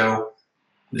years ago.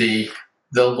 The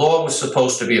law was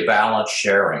supposed to be a balanced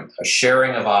sharing, a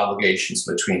sharing of obligations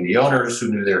between the owners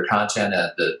who knew their content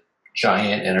and the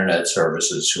giant internet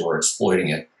services who were exploiting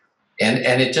it.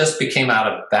 And it just became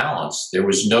out of balance. There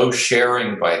was no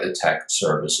sharing by the tech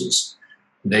services.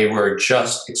 They were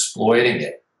just exploiting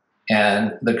it.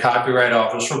 And the Copyright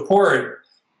Office report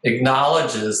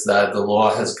acknowledges that the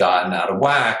law has gotten out of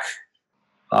whack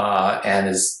and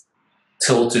is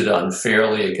tilted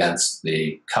unfairly against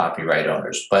the copyright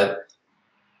owners. But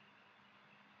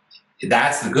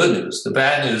that's the good news. The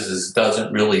bad news is it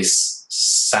doesn't really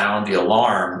sound the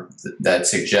alarm that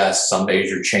suggests some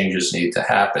major changes need to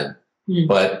happen.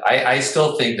 But I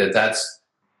still think that that's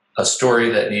a story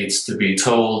that needs to be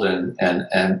told, and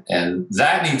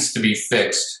that needs to be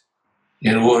fixed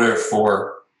in order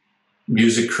for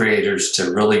music creators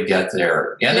to really get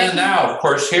there. And then now, of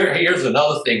course, here's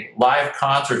another thing: live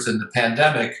concerts in the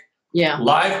pandemic. Yeah,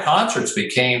 live concerts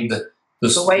became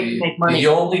the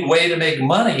only way to make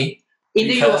money in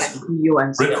the US.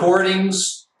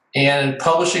 Recordings and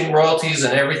publishing royalties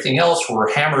and everything else were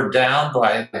hammered down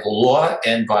by the law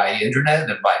and by internet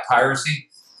and by piracy.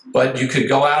 But you could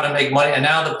go out and make money, and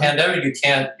now the pandemic, you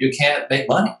can't make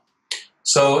money.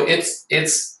 So it's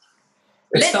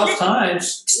tough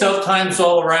times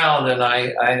all around. And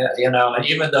I and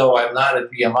even though I'm not at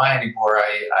BMI anymore,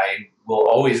 I will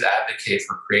always advocate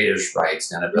for creators' rights.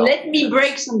 Let me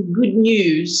break some good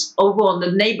news over on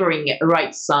the neighboring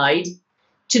rights side.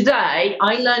 Today,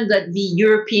 I learned that the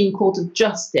European Court of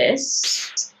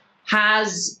Justice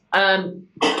has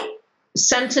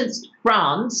sentenced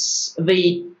France,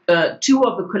 the two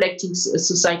of the collecting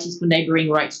societies for neighboring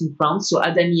rights in France, so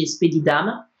Adami and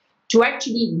Spedidam, to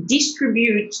actually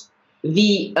distribute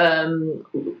the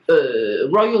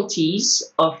royalties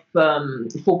of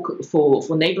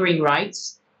for neighboring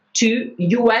rights to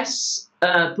US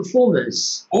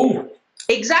performers. Oh.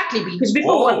 Exactly, because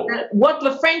before what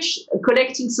the French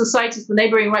collecting societies for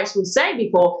neighboring rights would say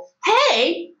before,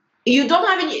 hey, you don't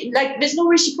have any, like, there's no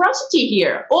reciprocity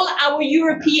here. All our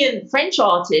European French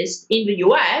artists in the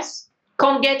US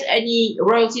can't get any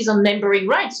royalties on neighboring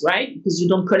rights, right? Because you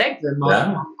don't collect them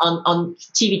on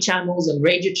TV channels and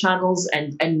radio channels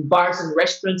and bars and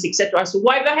restaurants, etc. So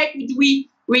why the heck would we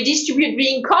redistribute the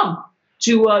income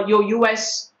to your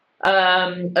US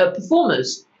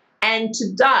performers? And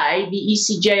today, the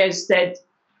ECJ has said,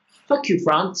 fuck you,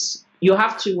 France. You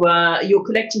have to, your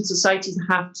collecting societies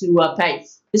have to pay.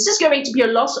 This is going to be a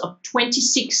loss of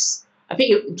 26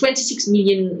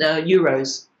 million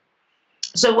euros.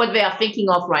 So what they are thinking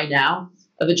of right now,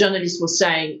 the journalist was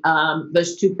saying,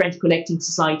 those two French collecting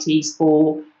societies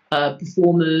for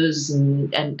performers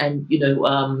and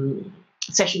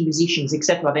session musicians,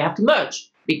 etc., they have to merge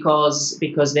because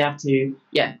they have to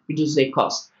reduce their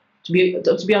cost. To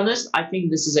be honest, I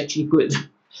think this is actually good.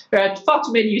 There are far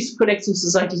too many collecting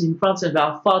societies in France and they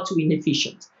are far too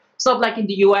inefficient. It's not like in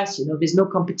the US, there's no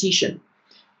competition.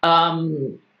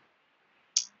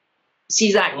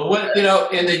 Cesar. Well,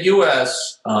 in the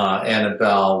US,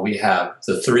 Annabelle, we have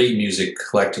the 3 music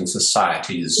collecting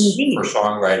societies for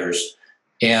songwriters,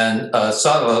 and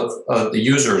some of the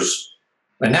users,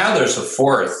 and now there's a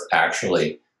 4th,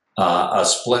 actually, a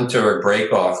splinter or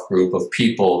break-off group of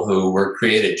people who were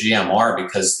created GMR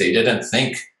because they didn't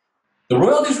think the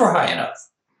royalties were high enough.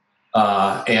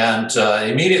 And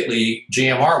immediately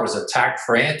GMR was attacked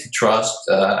for antitrust,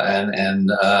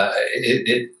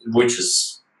 which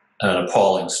is an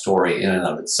appalling story in and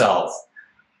of itself.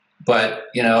 But,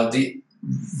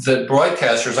 the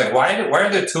broadcasters, like, why are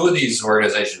there 2 of these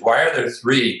organizations? Why are there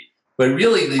 3? But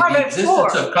really, the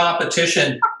existence of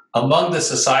competition among the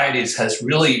societies has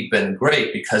really been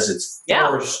great because it's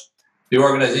forced the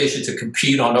organization to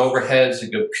compete on overheads, to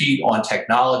compete on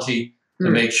technology, to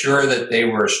make sure that they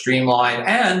were streamlined,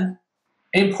 and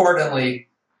importantly,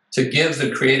 to give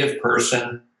the creative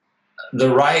person the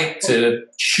right to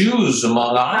choose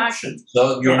among options.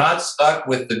 So you're not stuck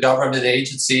with the government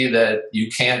agency that you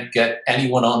can't get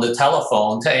anyone on the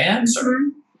telephone to answer.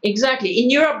 Exactly. In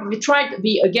Europe, we tried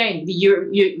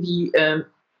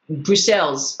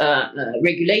Brussels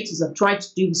regulators have tried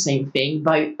to do the same thing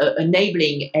by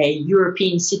enabling a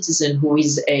European citizen who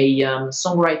is a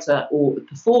songwriter or a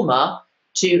performer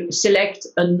to select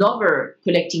another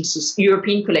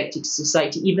European collecting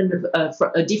society, even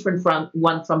a different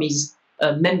one from his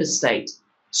member state.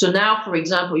 So now, for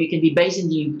example, you can be based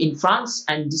in France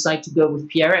and decide to go with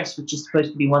PRS, which is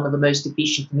supposed to be one of the most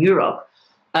efficient in Europe.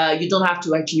 You don't have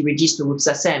to actually register with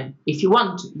SACEM. If you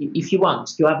want,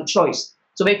 you have a choice.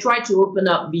 So they try to open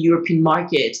up the European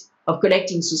market of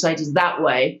collecting societies that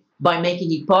way by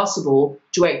making it possible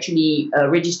to actually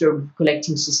register a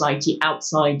collecting society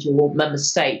outside your member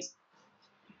state.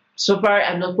 So far,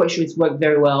 I'm not quite sure it's worked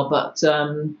very well, but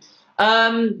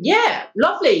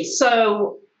lovely.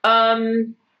 So I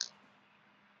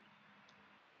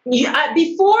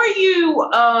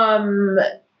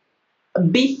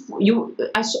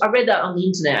read that on the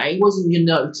internet. It wasn't your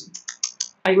note.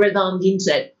 I read that on the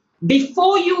internet.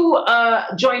 Before you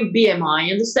joined BMI,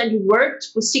 I understand you worked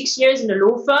for 6 years in a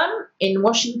law firm in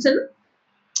Washington,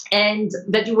 and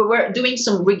that you were doing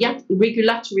some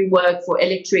regulatory work for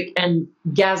electric and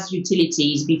gas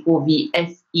utilities before the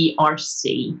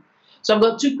FERC. So I've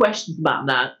got two questions about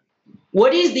that.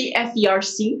 What is the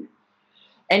FERC?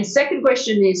 And second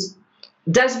question is,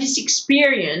 does this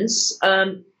experience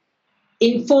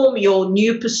inform your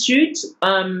new pursuit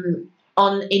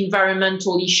on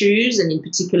environmental issues and in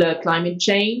particular climate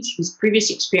change? This previous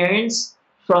experience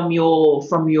from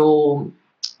your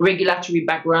regulatory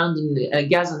background in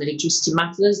gas and electricity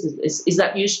matters, is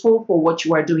that useful for what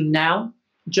you are doing now,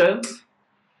 Joe?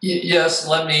 Yes,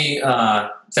 let me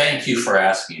thank you for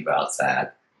asking about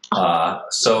that.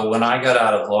 So when I got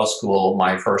out of law school,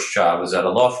 my first job was at a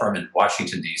law firm in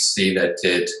Washington, D.C. that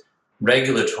did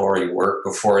regulatory work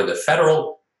before the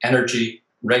Federal Energy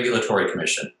Regulatory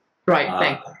Commission. Right,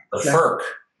 thank you. The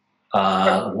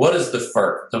FERC. What is the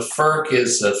FERC? The FERC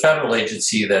is a federal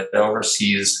agency that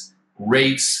oversees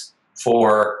rates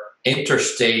for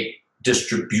interstate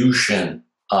distribution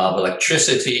of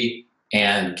electricity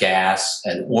and gas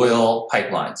and oil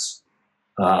pipelines.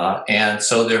 And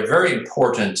so they're a very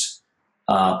important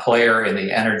player in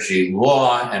the energy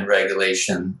law and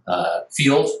regulation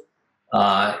field.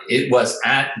 It was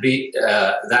at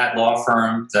that law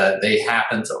firm that they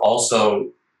happened to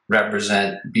also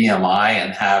represent BMI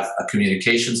and have a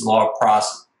communications law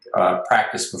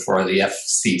practice before the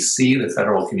FCC, the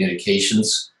Federal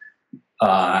Communications,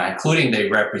 including they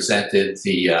represented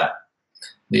the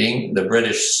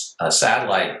British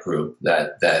satellite group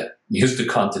that used to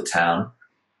come to town.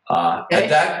 At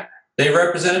that, they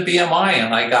represented BMI,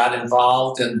 and I got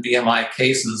involved in BMI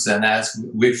cases. And as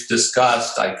we've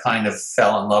discussed, I kind of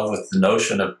fell in love with the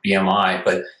notion of BMI.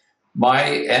 But my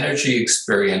energy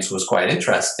experience was quite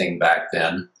interesting back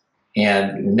then.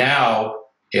 And now,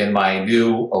 in my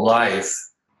new life,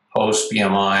 post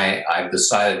BMI, I've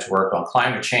decided to work on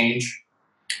climate change.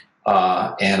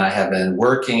 And I have been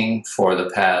working for the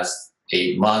past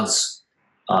 8 months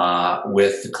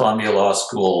with the Columbia Law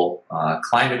School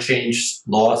Climate Change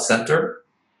Law Center.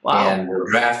 Wow. And we're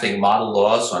drafting model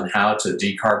laws on how to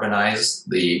decarbonize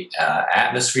the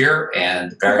atmosphere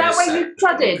and various. Is that where you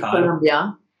studied,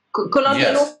 Columbia?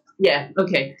 Columbia Yes. Law? Yeah,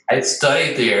 okay. I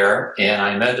studied there, and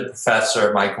I met the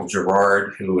professor, Michael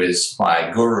Gerard, who is my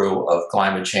guru of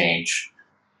climate change.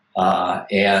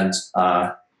 And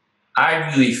I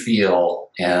really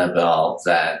feel, Annabelle,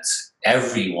 that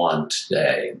everyone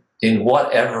today, in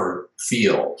whatever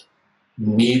field,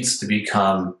 needs to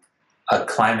become a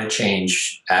climate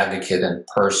change advocate and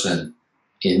person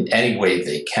in any way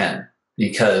they can.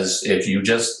 Because if you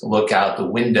just look out the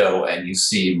window and you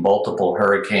see multiple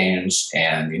hurricanes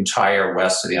and the entire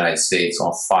west of the United States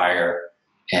on fire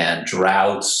and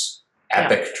droughts,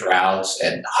 epic droughts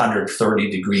and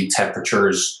 130-degree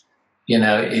temperatures, you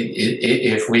know,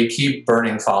 if we keep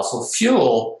burning fossil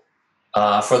fuel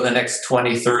for the next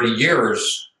 20, 30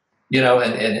 years, you know,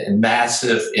 and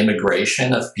massive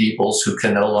immigration of peoples who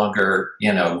can no longer,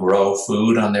 you know, grow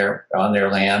food on their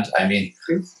land. I mean,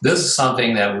 this is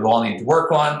something that we all need to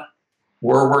work on.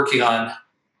 We're working on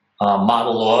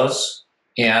model laws.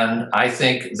 And I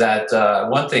think that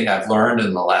one thing I've learned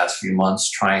in the last few months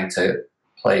trying to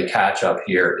play catch up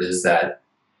here is that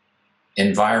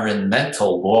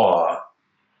environmental law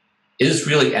is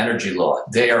really energy law.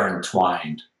 They are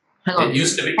entwined. It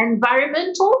used to be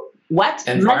environmental. What?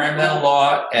 Environmental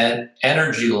law and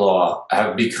energy law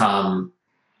have become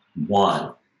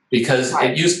one. Because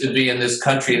it used to be in this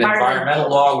country, the environmental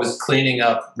law was cleaning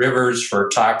up rivers for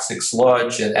toxic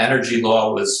sludge, and energy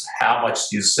law was how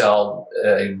much you sell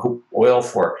oil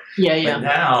for. But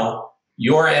now,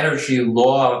 your energy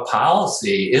law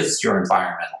policy is your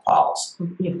environmental policy.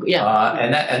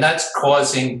 And that's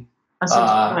causing...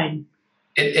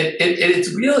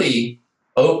 It's really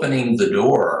opening the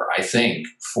door, I think,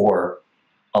 for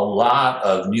a lot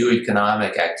of new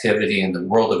economic activity in the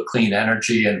world of clean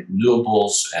energy and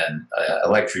renewables and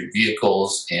electric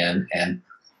vehicles and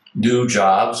new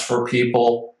jobs for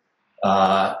people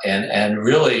and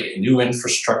really new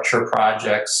infrastructure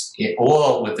projects,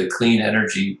 all with the clean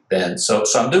energy bend. So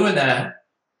I'm doing that.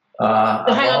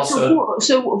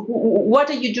 So what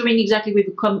are you doing exactly with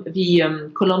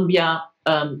the Columbia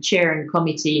chair and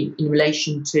committee in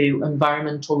relation to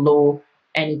environmental law,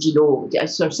 energy law?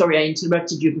 So sorry, I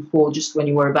interrupted you before, just when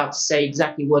you were about to say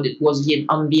exactly what it was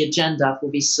on the agenda for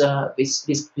this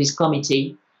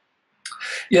committee.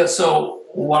 Yeah. So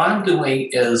what I'm doing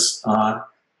is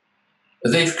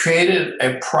they've created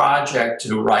a project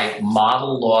to write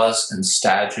model laws and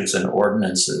statutes and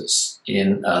ordinances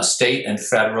in state and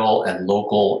federal and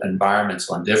local environments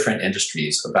on different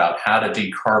industries about how to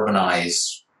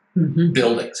decarbonize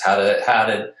buildings, how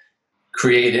to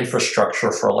create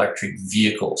infrastructure for electric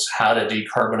vehicles, how to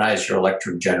decarbonize your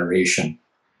electric generation.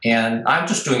 And I'm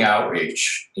just doing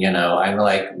outreach. I'm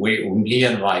like, me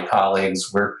and my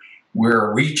colleagues,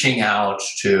 we're reaching out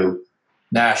to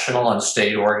national and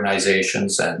state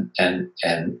organizations and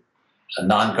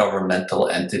non-governmental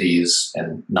entities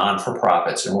and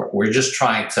non-for-profits. And we're just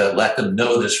trying to let them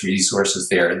know this resource is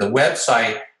there. The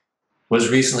website was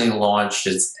recently launched.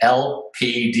 It's lpdd.org.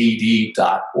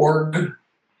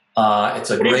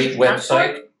 It's a great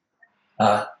website.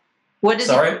 What does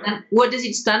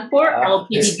it stand for? LPDD?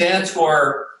 It stands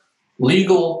for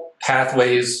Legal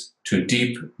Pathways to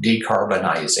Deep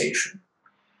Decarbonization.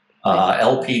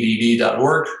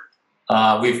 lpdd.org.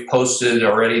 We've posted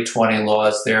already 20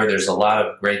 laws there. There's a lot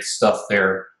of great stuff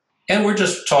there. And we're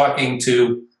just talking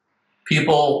to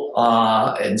people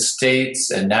in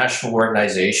states and national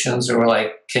organizations who are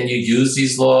like, can you use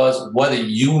these laws? What do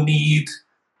you need?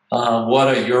 What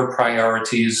are your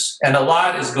priorities? And a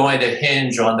lot is going to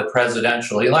hinge on the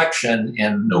presidential election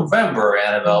in November,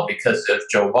 Annabelle, because if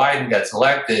Joe Biden gets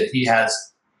elected, he has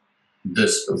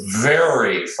this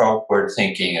very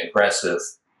forward-thinking, aggressive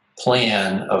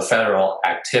plan of federal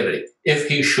activity. If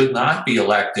he should not be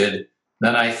elected,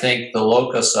 then I think the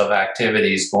locus of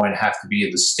activity is going to have to be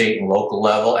at the state and local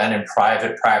level and in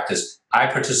private practice. I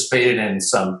participated in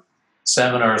some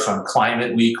seminars on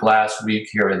Climate Week last week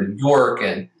here in New York,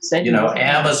 and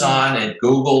Amazon and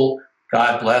Google,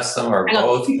 God bless them, are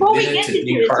both committed to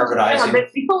decarbonizing.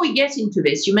 But before we get into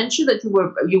this, you mentioned that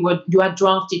you had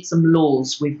drafted some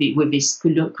laws with this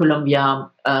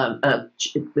Columbia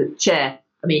chair.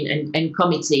 And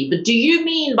committee. But do you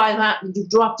mean by that you've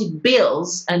drafted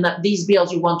bills and that these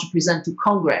bills you want to present to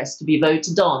Congress to be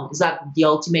voted on? Is that the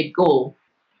ultimate goal?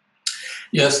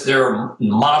 Yes, there are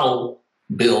model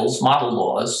bills, model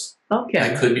laws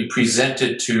that could be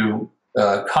presented to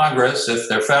Congress if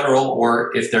they're federal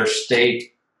or if they're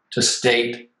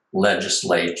state-to-state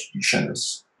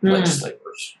legislators,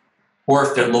 or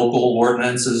if they're local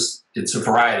ordinances. It's a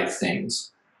variety of things.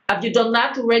 Have you done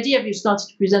that already? Have you started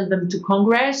to present them to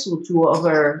Congress or to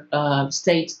other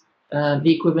states, the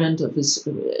equivalent of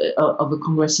a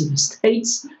Congress in the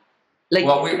states?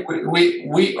 Well,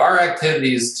 our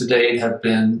activities to date have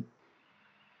been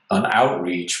on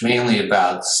outreach, mainly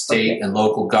about state and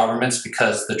local governments,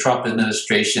 because the Trump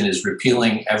administration is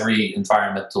repealing every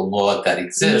environmental law that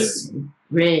exists.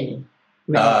 Really?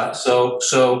 So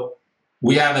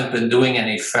we haven't been doing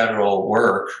any federal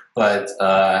work, but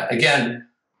again,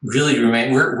 really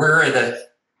remain. We're at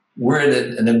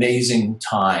an amazing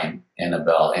time,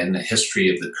 Annabelle, in the history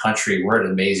of the country. We're at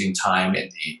an amazing time in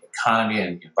the economy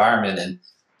and the environment,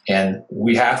 and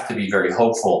we have to be very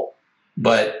hopeful.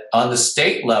 But on the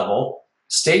state level,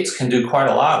 states can do quite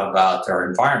a lot about their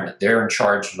environment. They're in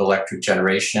charge of electric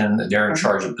generation. They're in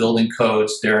charge of building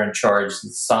codes. They're in charge of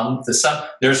some.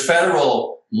 There's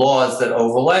federal laws that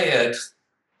overlay it,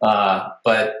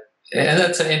 and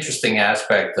that's an interesting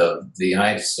aspect of the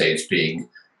United States being,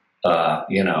 a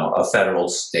federal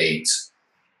state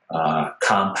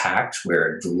compact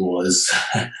where the laws,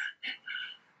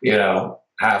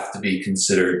 have to be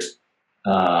considered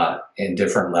in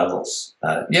different levels.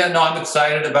 I'm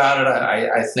excited about it.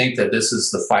 I think that this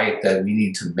is the fight that we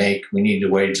need to make. We need to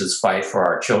wage this fight for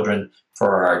our children,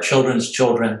 for our children's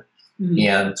children,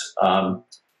 and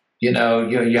you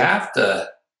have to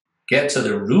get to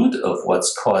the root of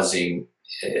what's causing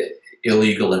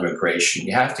illegal immigration.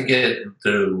 You have to get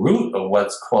the root of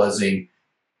what's causing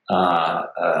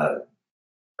health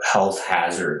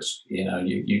hazards.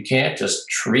 You can't just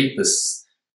treat the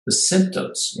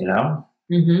symptoms.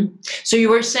 Mm-hmm. So you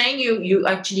were saying you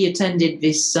actually attended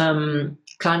this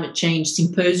climate change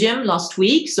symposium last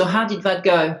week. So how did that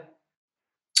go?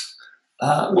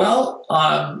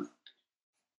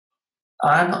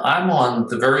 I'm on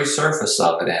the very surface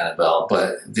of it, Annabelle,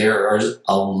 but there is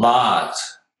a lot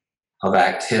of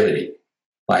activity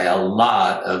by a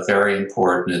lot of very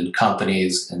important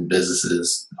companies and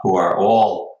businesses who are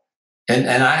all, and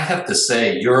I have to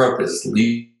say, Europe is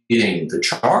leading the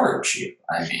charge.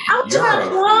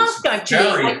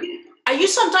 Are you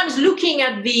sometimes looking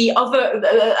at the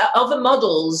other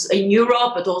models in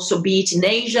Europe, but also be it in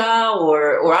Asia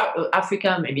or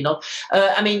Africa, maybe not?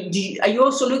 Are you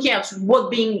also looking at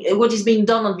what is being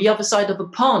done on the other side of the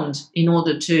pond in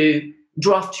order to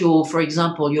draft for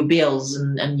example, your bills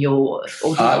and your?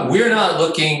 We're not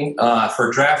looking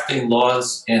for drafting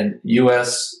laws in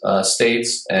U.S.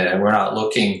 States, and we're not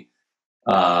looking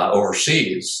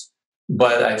overseas.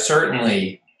 But I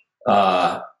certainly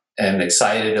am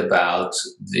excited about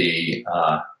the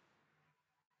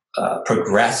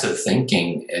progressive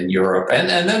thinking in Europe. And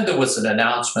then there was an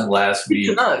announcement last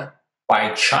week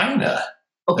by China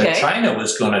that China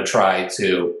was going to try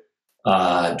to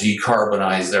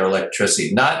decarbonize their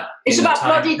electricity. Not it's about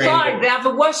bloody time. They have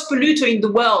the worst polluter in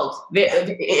the world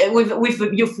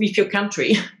with your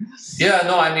country. Yeah,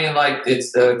 no, I mean, like,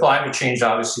 it's climate change.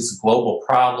 Obviously, is a global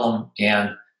problem, and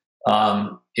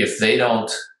if they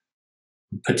don't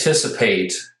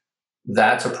participate,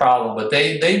 that's a problem. But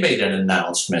they made an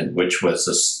announcement, which was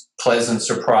a pleasant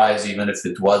surprise, even if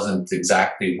it wasn't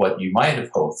exactly what you might have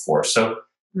hoped for. So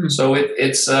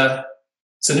it's a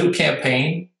new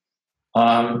campaign.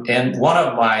 And one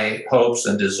of my hopes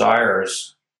and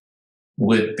desires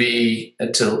would be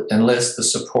to enlist the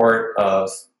support of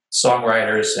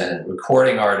songwriters and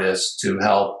recording artists to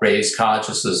help raise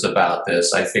consciousness about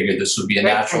this. I figured this would be a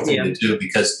natural thing to do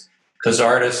because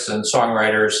artists and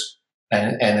songwriters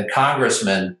and the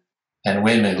congressmen and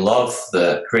women love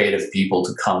the creative people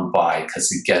to come by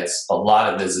because it gets a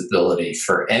lot of visibility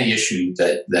for any issue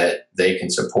that they can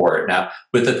support. Now,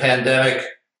 with the pandemic,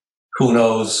 who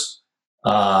knows?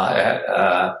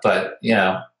 But, you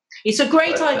know. It's a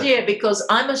great idea because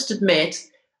I must admit,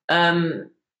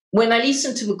 when I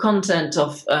listen to the content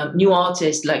of new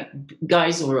artists like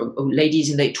guys or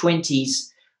ladies in their 20s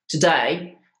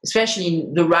today, especially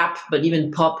in the rap, but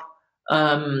even pop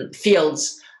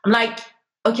fields, I'm like,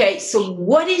 okay, so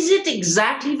what is it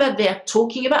exactly that they're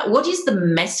talking about? What is the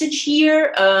message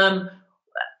here?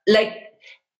 Like,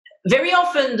 very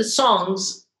often the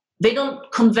songs, they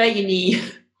don't convey any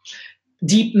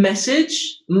deep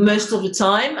message most of the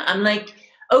time. I'm like,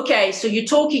 okay, so you're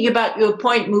talking about your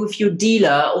appointment with your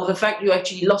dealer or the fact you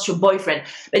actually lost your boyfriend,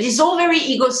 but it's all very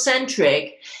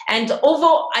egocentric. And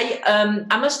although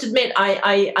I must admit,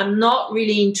 I'm not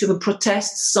really into the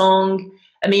protest song.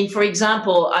 I mean, for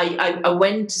example, I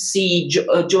went to see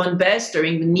Joan Baez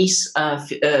during the Nice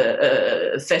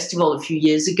festival a few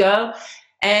years ago,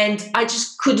 and I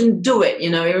just couldn't do it. You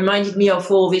know, it reminded me of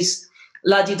all this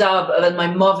la-di-da that my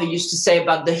mother used to say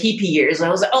about the hippie years. I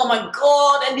was like, oh my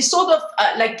God. And it's sort of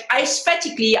like,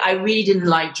 aesthetically, I really didn't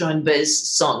like Joan Baez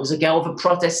songs, okay, over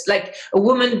protest. Like a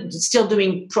woman still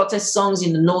doing protest songs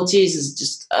in the noughties is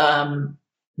just,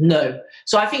 no.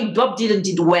 So I think Bob Dylan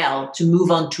did well to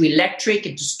move on to electric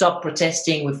and to stop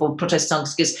protesting with all protest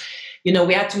songs because, you know,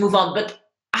 we had to move on. But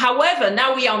however,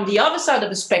 now we are on the other side of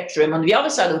the spectrum, on the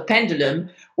other side of the pendulum,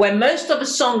 where most of the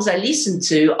songs I listen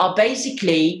to are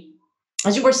basically,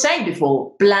 as you were saying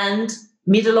before, bland,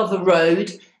 middle of the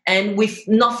road, and with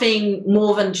nothing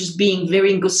more than just being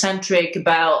very egocentric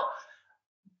about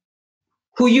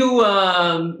who you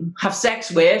have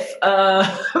sex with,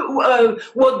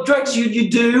 what drugs you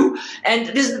do, and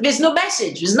there's no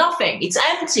message, there's nothing, it's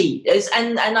empty,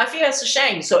 and I think that's a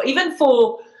shame. So even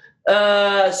for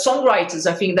songwriters,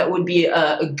 I think that would be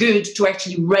good to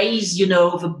actually raise, you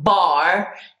know, the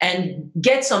bar and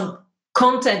get some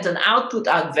content and output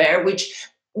out there, which,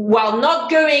 while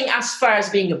not going as far as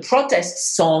being a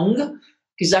protest song,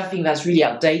 because I think that's really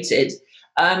outdated,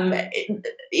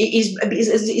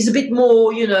 is a bit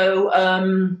more, you know,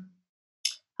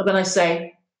 how can I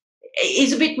say,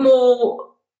 is a bit more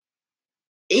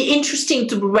interesting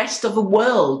to the rest of the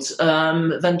world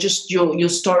than just your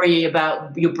story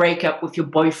about your breakup with your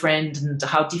boyfriend and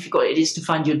how difficult it is to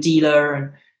find your dealer,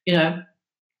 and, you know.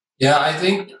 Yeah, I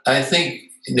think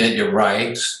that you're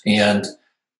right, and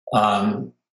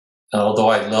although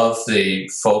I love the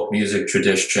folk music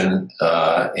tradition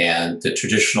and the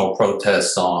traditional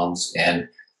protest songs and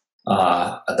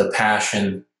the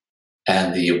passion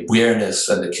and the awareness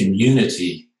and the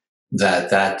community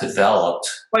that developed.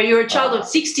 Well, you're a child of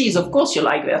 60s, of course you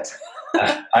like that.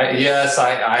 Yes,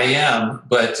 I am,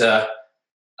 but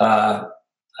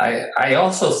I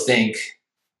also think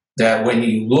that when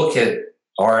you look at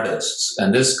artists,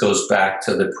 and this goes back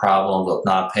to the problem of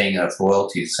not paying enough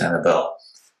royalties, Annabelle.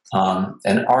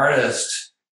 An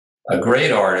artist, a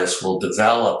great artist, will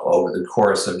develop over the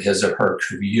course of his or her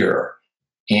career.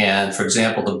 And for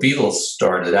example, the Beatles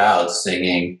started out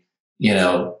singing, you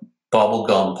know,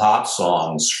 bubblegum pop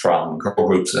songs from girl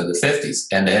groups in the 50s.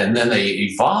 And then they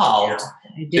evolved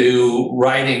to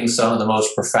writing some of the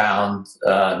most profound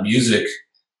music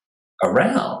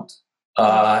around.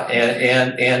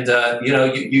 You know,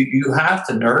 you have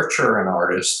to nurture an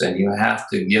artist, and you have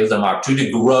to give them opportunity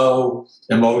to grow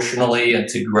emotionally and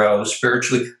to grow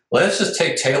spiritually. Let's just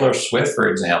take Taylor Swift, for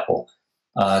example.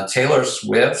 Taylor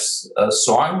Swift's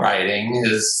songwriting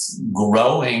is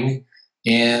growing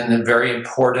in very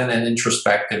important and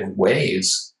introspective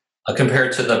ways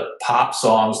compared to the pop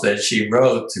songs that she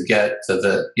wrote to get to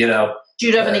the, you know. Do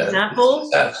you have an example?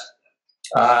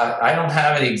 I don't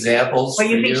have any examples. Or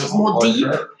you think she's more deep?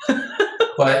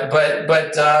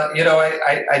 but you know,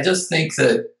 I just think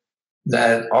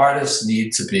that artists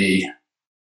need to be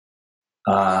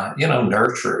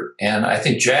nurtured. And I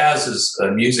think jazz is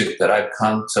a music that I've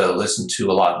come to listen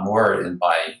to a lot more in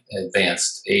my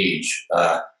advanced age.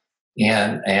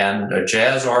 And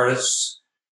jazz artists,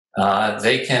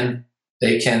 they can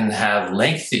have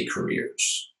lengthy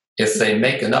careers if they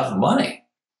make enough money.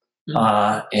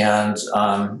 The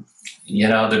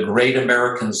Great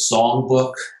American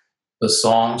Songbook, the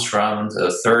songs from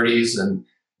the 30s and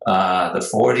the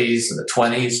 40s and the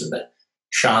 20s and the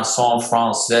chanson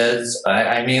française.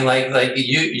 I mean,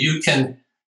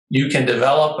 you can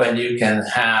develop and you can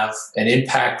have an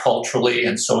impact culturally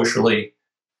and socially,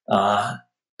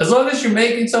 as long as you're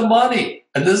making some money.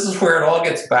 And this is where it all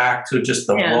gets back to just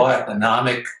the raw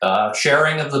economic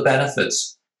sharing of the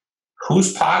benefits.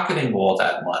 Who's pocketing all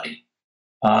that money?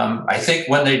 I think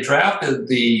when they drafted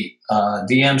the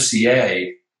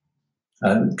DMCA,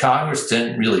 Congress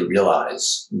didn't really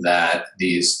realize that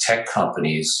these tech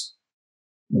companies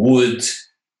would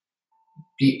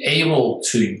be able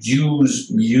to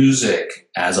use music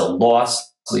as a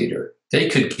loss leader. They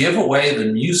could give away the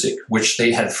music, which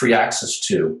they had free access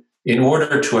to, in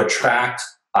order to attract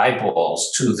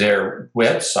eyeballs to their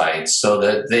websites so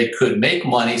that they could make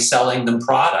money selling them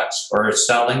products or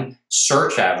selling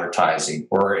search advertising,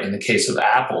 or in the case of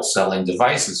Apple, selling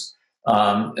devices,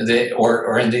 or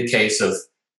in the case of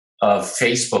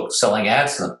Facebook, selling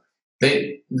ads to them.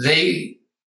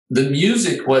 The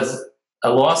music was a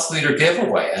loss leader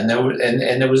giveaway, and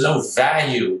there was no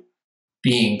value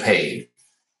being paid.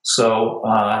 So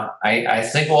I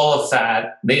think all of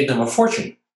that made them a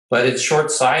fortune, but it's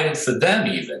short-sighted for them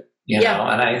even, know.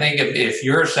 And I think if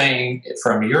you're saying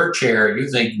from your chair you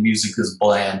think music is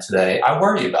bland today, I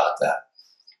worry about that.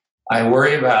 I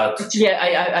worry about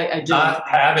I do. Not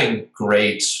having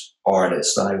great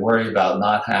artists, and I worry about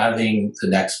not having the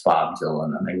next Bob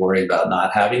Dylan, and I worry about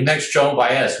not having next Joan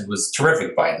Baez, who was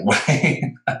terrific, by the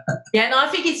way. I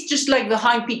think it's just like the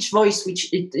high-pitched voice,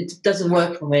 which it doesn't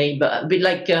work for me. But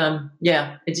like,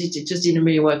 it just didn't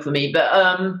really work for me.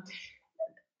 But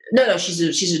no, she's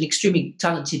an extremely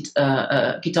talented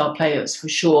guitar player, for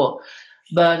sure.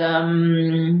 But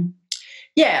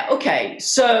okay.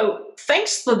 So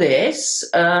thanks for this.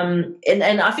 And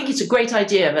I think it's a great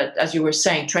idea that, as you were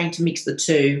saying, trying to mix the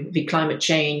two, the climate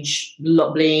change,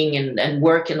 lobbying and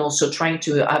work, and also trying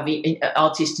to have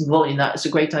artists involved in that is a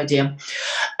great idea.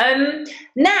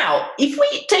 Now, if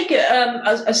we take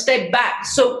a step back,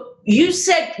 so you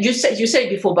said it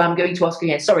before, but I'm going to ask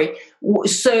again. Sorry.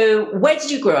 So where did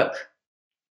you grow up?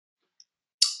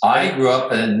 I grew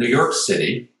up in New York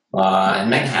City, in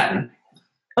Manhattan,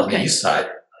 on the east side.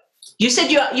 You said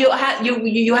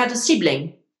you had a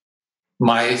sibling.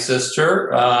 My sister,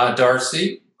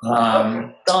 Darcy,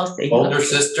 older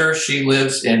sister. She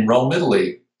lives in Rome,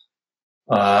 Italy,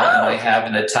 and I have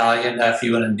an Italian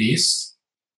nephew and a niece.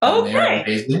 Okay. They're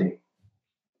amazing.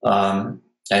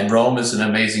 And Rome is an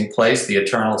amazing place, the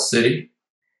Eternal City.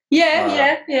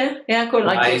 Yeah. I quite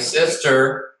like my it.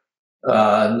 sister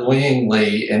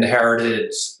annoyingly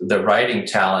inherited the writing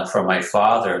talent from my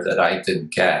father that I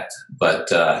didn't get, but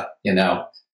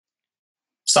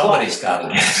somebody's got to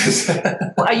get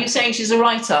it. Are you saying she's a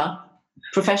writer,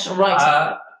 professional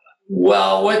writer?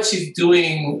 Well, what she's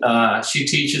doing, she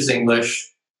teaches English.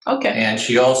 Okay. And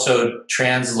she also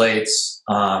translates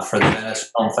for the Venice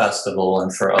Film Festival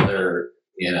and for other,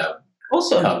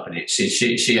 awesome companies.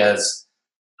 She has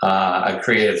a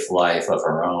creative life of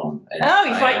her own. And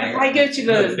if I go to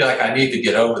I feel like I need to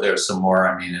get over there some more.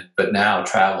 I mean, but now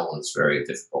travel is very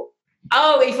difficult.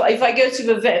 If I go to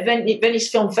the Venice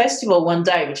Film Festival one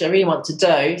day, which I really want to do,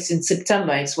 it's in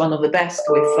September. It's one of the best,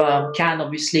 with Cannes,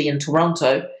 obviously, and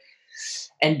Toronto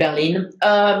and Berlin.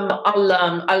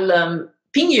 I'll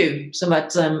ping you so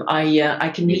that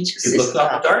I can meet your sister. Look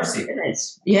up Darcy.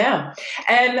 Yeah.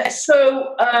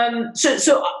 So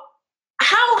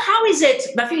how is it?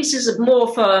 I think this is more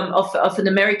of an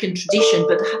American tradition.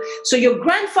 But so your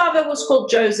grandfather was called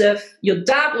Joseph, your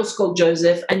dad was called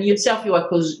Joseph, and yourself you are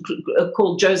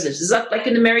called Joseph. Is that like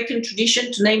an American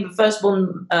tradition to name the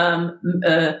firstborn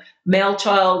male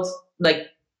child like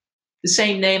the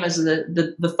same name as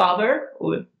the father?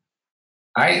 Or?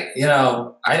 I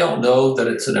don't know that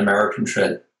it's an American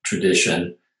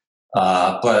tradition,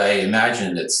 but I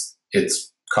imagine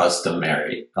it's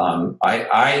customary.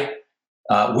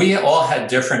 We all had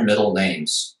different middle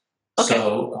names. Okay.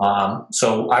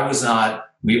 So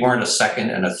we weren't a second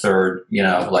and a third,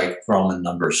 like Roman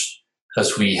numbers,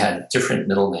 because we had different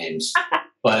middle names.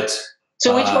 But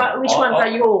so which ones are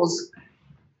yours?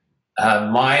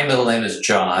 My middle name is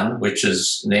John, which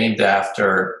is named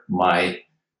after my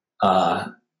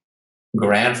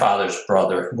grandfather's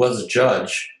brother, who was a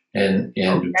judge in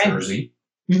New Jersey.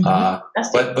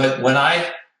 But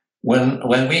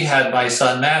when we had my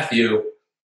son Matthew,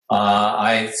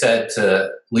 I said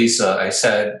to Lisa, I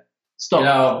said,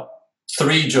 Stop.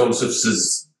 3 Josephs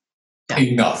is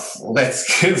enough.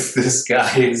 Let's give this guy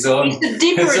his own name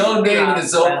and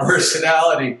his own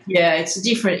personality. Yeah, it's a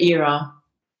different era.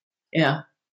 Yeah.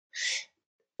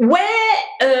 Where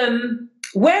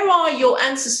are your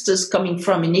ancestors coming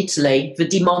from in Italy? The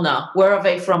Di Monna, where are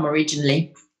they from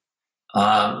originally?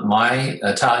 My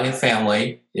Italian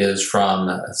family is from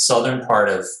the southern part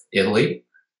of Italy,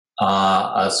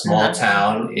 a small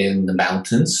town in the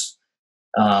mountains.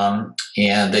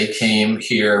 And they came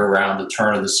here around the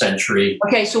turn of the century.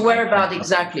 Okay, so where about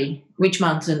exactly? Which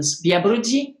mountains? The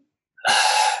Abruzzi?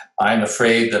 I'm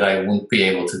afraid that I won't be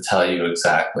able to tell you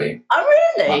exactly. Oh,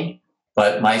 really?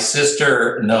 But my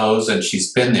sister knows, and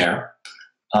she's been there.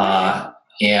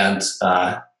 And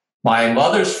my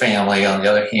mother's family, on the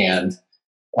other hand,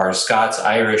 are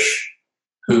Scots-Irish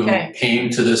who came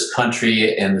to this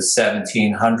country in the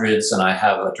 1700s, and I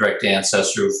have a direct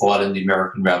ancestor who fought in the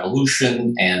American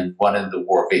Revolution and one in the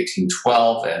War of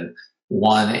 1812 and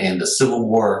one in the Civil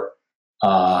War.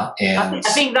 And I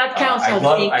think that counts. I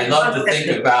love to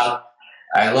think about.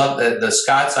 I love that the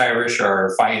Scots-Irish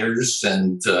are fighters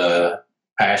and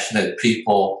passionate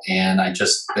people, and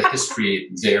the history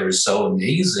there is so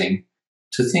amazing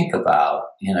to think about.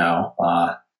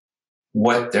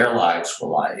 What their lives were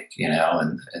like,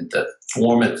 and the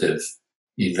formative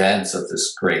events of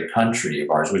this great country of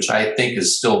ours, which I think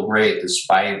is still great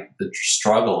despite the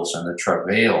struggles and the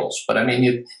travails. But I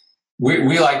mean,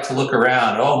 we like to look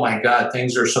around. Oh my God,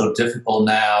 things are so difficult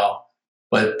now.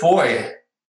 But boy,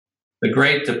 the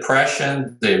Great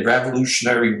Depression, the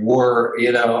Revolutionary War,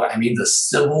 the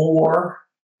Civil War,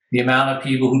 the amount of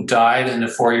people who died in the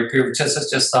 4-year period, is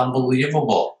just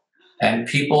unbelievable. And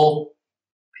people,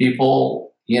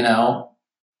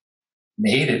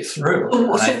 made it through.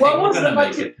 So what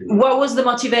was the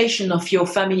motivation of your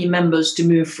family members to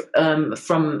move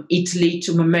from Italy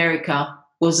to America?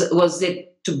 Was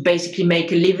it to basically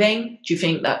make a living? Do you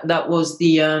think that was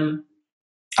the...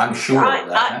 I'm sure.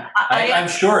 I'm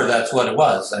sure that's what it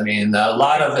was. I mean, a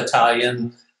lot of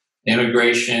Italian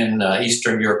immigration,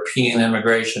 Eastern European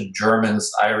immigration,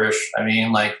 Germans, Irish. I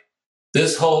mean,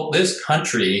 this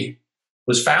country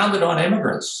was founded on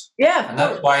immigrants. Yeah. And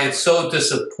that's why it's so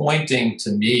disappointing to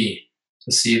me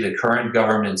to see the current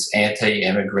government's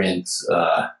anti-immigrant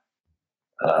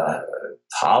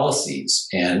policies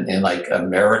and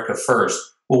America first.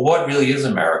 Well, what really is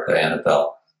America,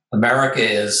 Annabelle? America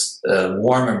is a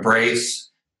warm embrace.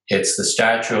 It's the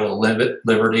Statue of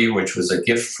Liberty, which was a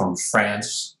gift from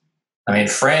France. I mean,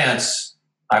 France,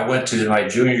 I went to my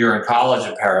junior year in college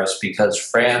in Paris because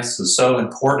France was so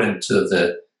important to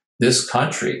this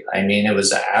country. I mean, it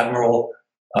was Admiral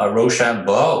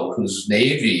Rochambeau, whose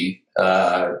navy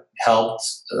helped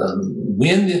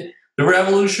win the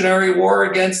Revolutionary War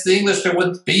against the English. There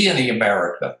wouldn't be any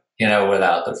America,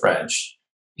 without the French.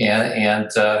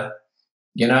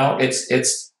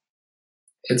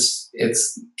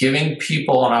 It's giving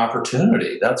people an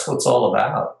opportunity. That's what it's all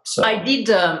about. So I did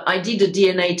a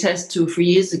DNA test 2-3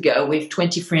 years ago with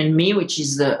 23andMe, which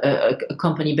is a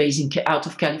company based out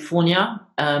of California,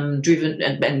 driven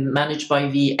and managed by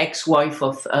the ex-wife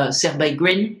of Sergey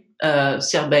Brin, a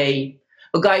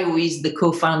guy who is the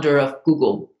co-founder of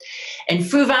Google. And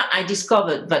through that, I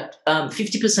discovered that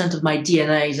 50% of my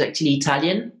DNA is actually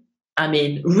Italian. I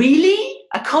mean, really?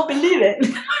 I can't believe it.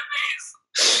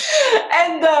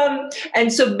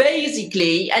 And so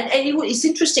basically, and it's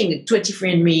interesting, the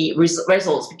 23andMe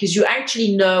results, because you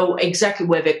actually know exactly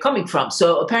where they're coming from.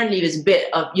 So apparently there's a bit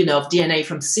of, of DNA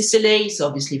from Sicily, so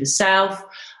obviously the south.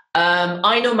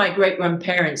 I know my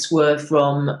great-grandparents were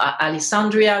from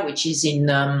Alessandria, which is in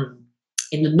the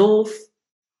north,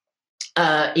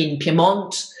 in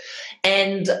Piedmont.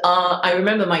 And I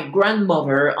remember my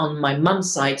grandmother on my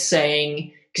mom's side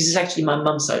saying, because it's actually my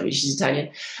mom's side, which is Italian.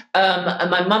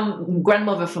 My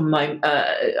grandmother from my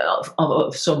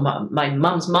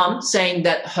mom's mom, saying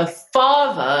that her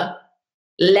father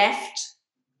left.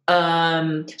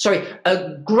 A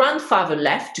grandfather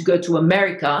left to go to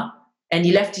America, and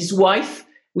he left his wife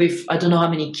with I don't know how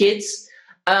many kids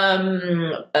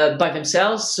by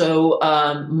themselves. So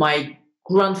my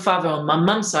grandfather on my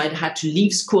mom's side had to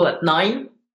leave school at 9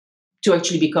 to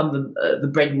actually become the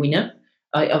breadwinner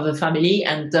of the family,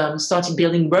 and started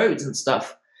building roads and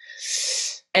stuff.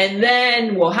 And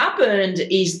then what happened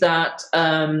is that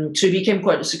so he became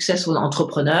quite a successful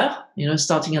entrepreneur,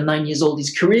 starting at 9 years old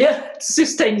his career to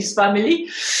sustain his family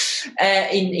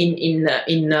in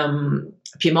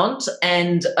Piedmont.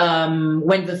 And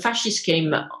when the fascists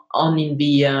came on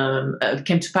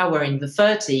came to power in the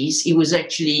 30s, he was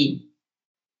actually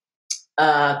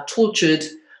tortured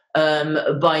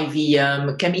by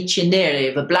the camicie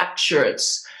nere, the black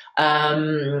shirts.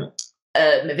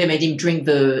 They made him drink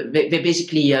they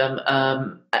basically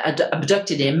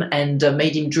abducted him and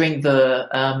made him drink the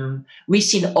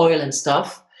ricin oil and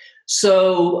stuff.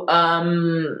 So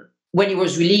when he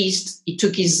was released, he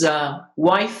took his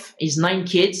wife, his 9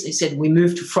 kids. He said, "We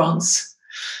moved to France."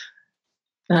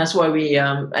 And that's why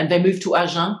and they moved to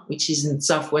Agen, which is in the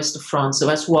southwest of France. So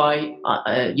that's why,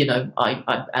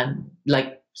 I'm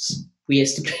like we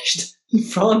established in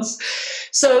France.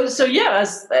 So yeah,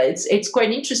 it's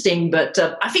quite interesting. But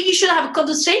I think you should have a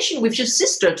conversation with your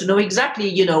sister to know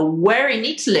exactly, where in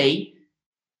Italy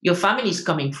your family is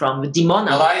coming from, with Di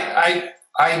Monna. Well,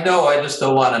 I know, I just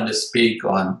don't want him to speak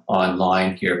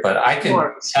online here, but I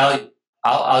can tell you,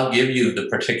 I'll give you the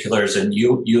particulars, and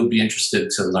you'll be interested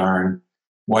to learn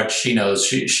what she knows.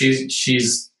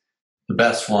 She's the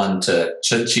best one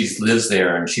she lives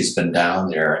there, and she's been down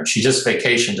there, and she just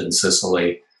vacationed in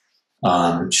Sicily.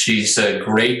 She's a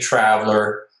great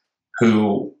traveler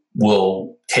who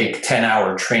will take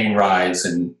 10-hour train rides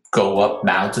and go up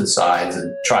mountainsides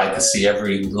and try to see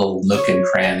every little nook and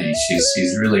cranny.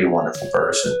 She's really a wonderful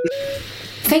person.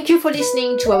 Thank you for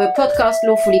listening to our podcast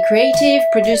Lawfully Creative,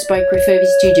 produced by Crefovi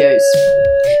Studios.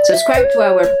 Subscribe to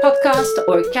our podcast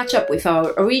or catch up with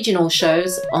our original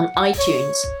shows on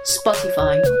iTunes,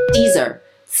 Spotify, Deezer,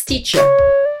 Stitcher,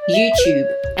 YouTube,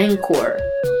 Anchor,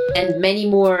 and many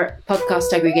more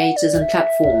podcast aggregators and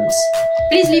platforms.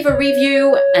 Please leave a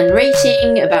review and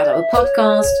rating about our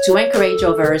podcast to encourage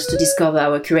others to discover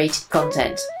our curated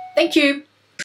content. Thank you.